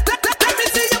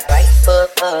 Right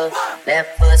foot up,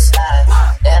 left foot slide.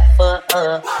 Left foot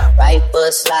up, right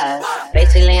foot slide.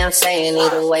 Basically, I'm saying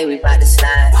either way, we bout to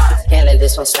slide. Can't let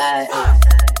this one slide.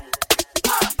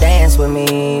 Dance with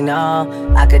me,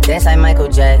 no. I could dance like Michael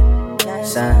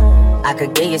Jackson. I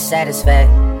could give you satisfaction.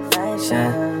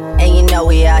 And you know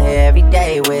we out here every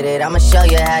day with it. I'ma show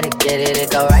you how to get it.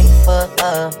 It go right foot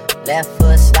up, left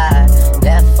foot slide.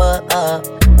 Left foot up,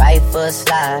 right foot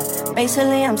slide.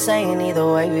 Basically, I'm saying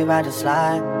either way, we bout to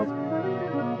slide.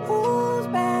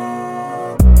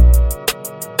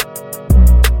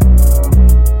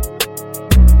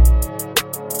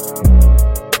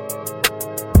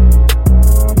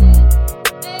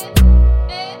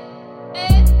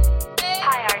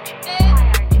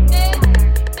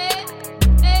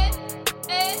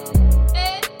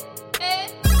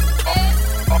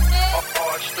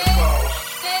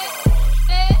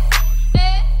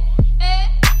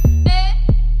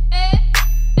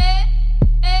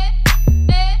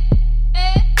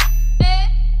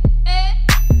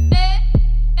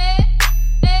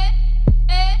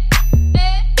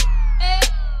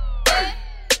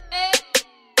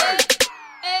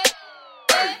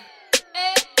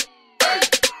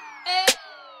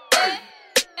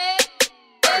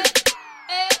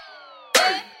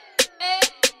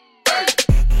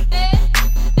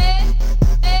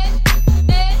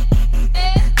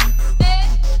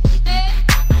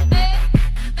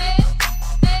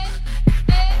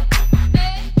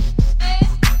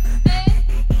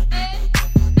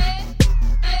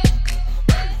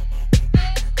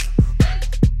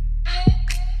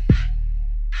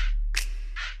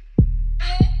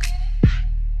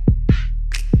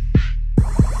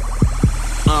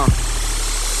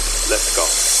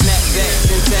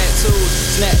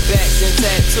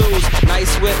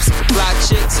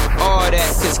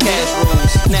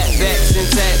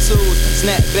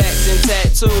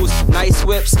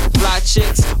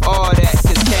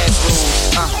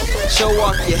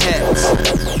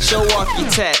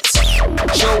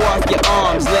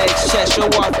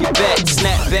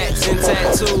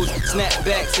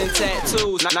 Snapbacks and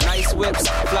tattoos, nice whips,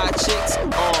 fly chicks,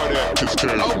 all that.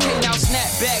 Okay, now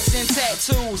snapbacks and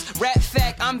tattoos. Rap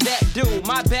fact, I'm that dude.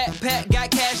 My backpack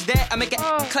got cash that I make it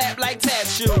clap like tap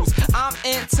shoes. I'm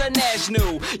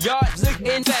international, y'all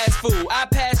looking fast food. I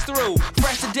pass through,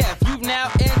 fresh to death. You now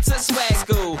into swag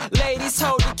school. Ladies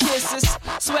hold the kisses,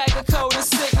 swagger code and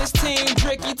sickness. Team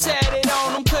Dricky tatted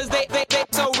on them 'cause they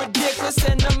so ridiculous.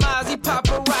 And the Mozzie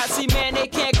paparazzi, man, they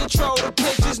can't control the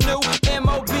pictures. New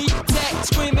MOB tech,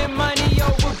 screaming money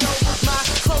over gold. My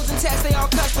clothes and tats, they all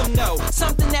custom, no.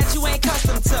 Something that you ain't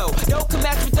custom to. Don't come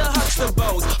back with the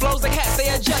Huxtables. Flows like hats, they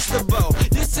adjustable.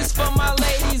 This is for my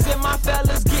ladies and my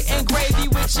fellas getting gravy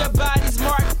with your bodies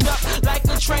marked up like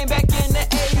a train back in the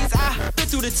 80s. I fit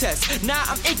through the test, now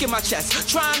I'm inking my chest.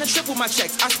 Trying to triple my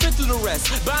checks, I spit through the rest.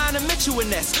 Buying a Mitchell and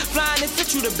Ness, flying and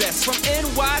fit you the best. From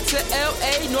NY to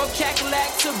LA, North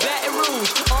Cackalack to Baton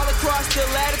Rouge. All across the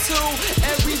latitude,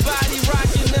 everybody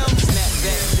rocking them.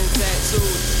 Snapbacks and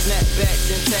tattoos, snapbacks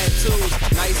and tattoos.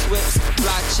 Nice whips,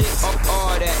 fly chicks,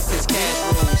 all that, 'cause cash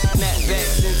rules.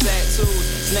 Snapbacks and tattoos,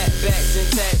 snapbacks and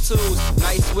tattoos.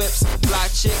 Nice whips, fly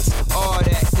chicks, all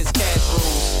that, 'cause cash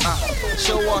rules.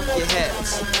 Show off your hats,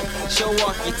 show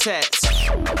off your tats.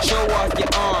 Show off your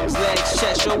arms, legs,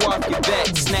 chest, show off your back.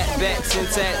 Snapbacks and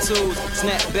tattoos,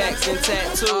 snapbacks and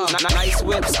tattoos. Nice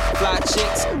whips, fly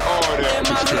chicks, all that. In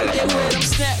my hood, they wear them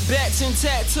snapbacks and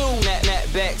tattoos.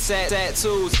 Snapbacks and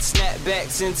tattoos,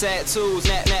 snapbacks and tattoos.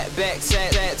 Snapbacks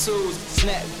and tattoos,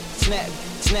 snap, snap,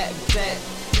 snap, tat,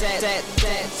 tat, tat,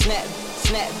 tat, snap,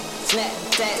 snap, snap,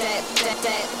 tat, tat, tat,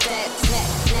 tat, tat, snap,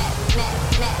 snap, snap,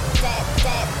 snap, tat, tat,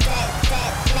 tat, tat, snap, snap,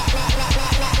 snap,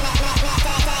 snap, snap, snap,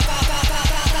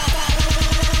 snap,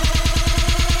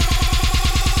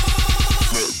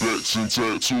 Snapbacks and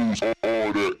tattoos,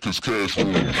 all that, 'cause cash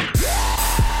rules.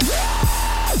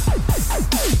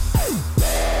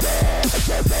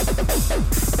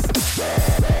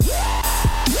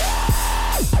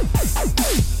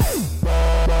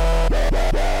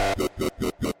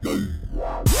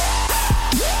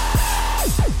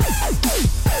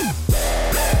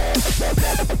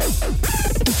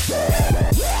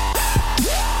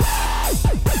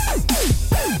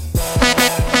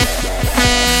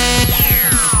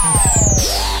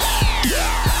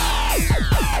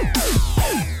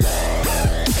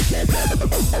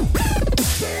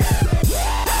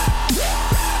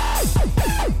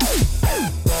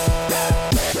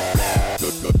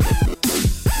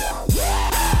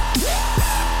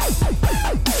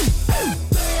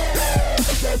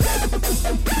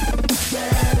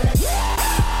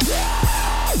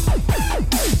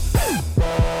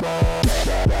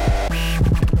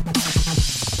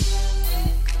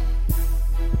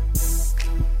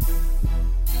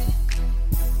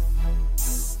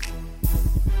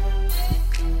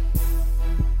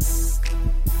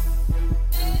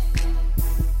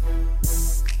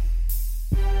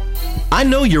 I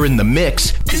know you're in the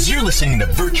mix, cause you're listening to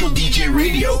Virtual DJ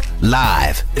Radio,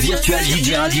 live. Virtual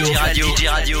DJ Radio.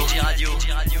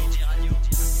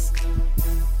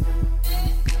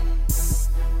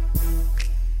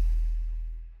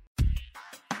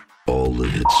 All the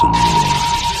hits and more.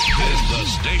 This is the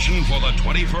station for the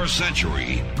 21st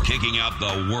century, kicking out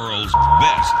the world's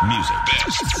best music.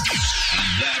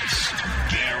 That's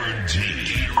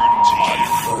guaranteed.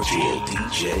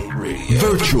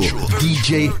 Virtual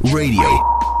DJ Radio.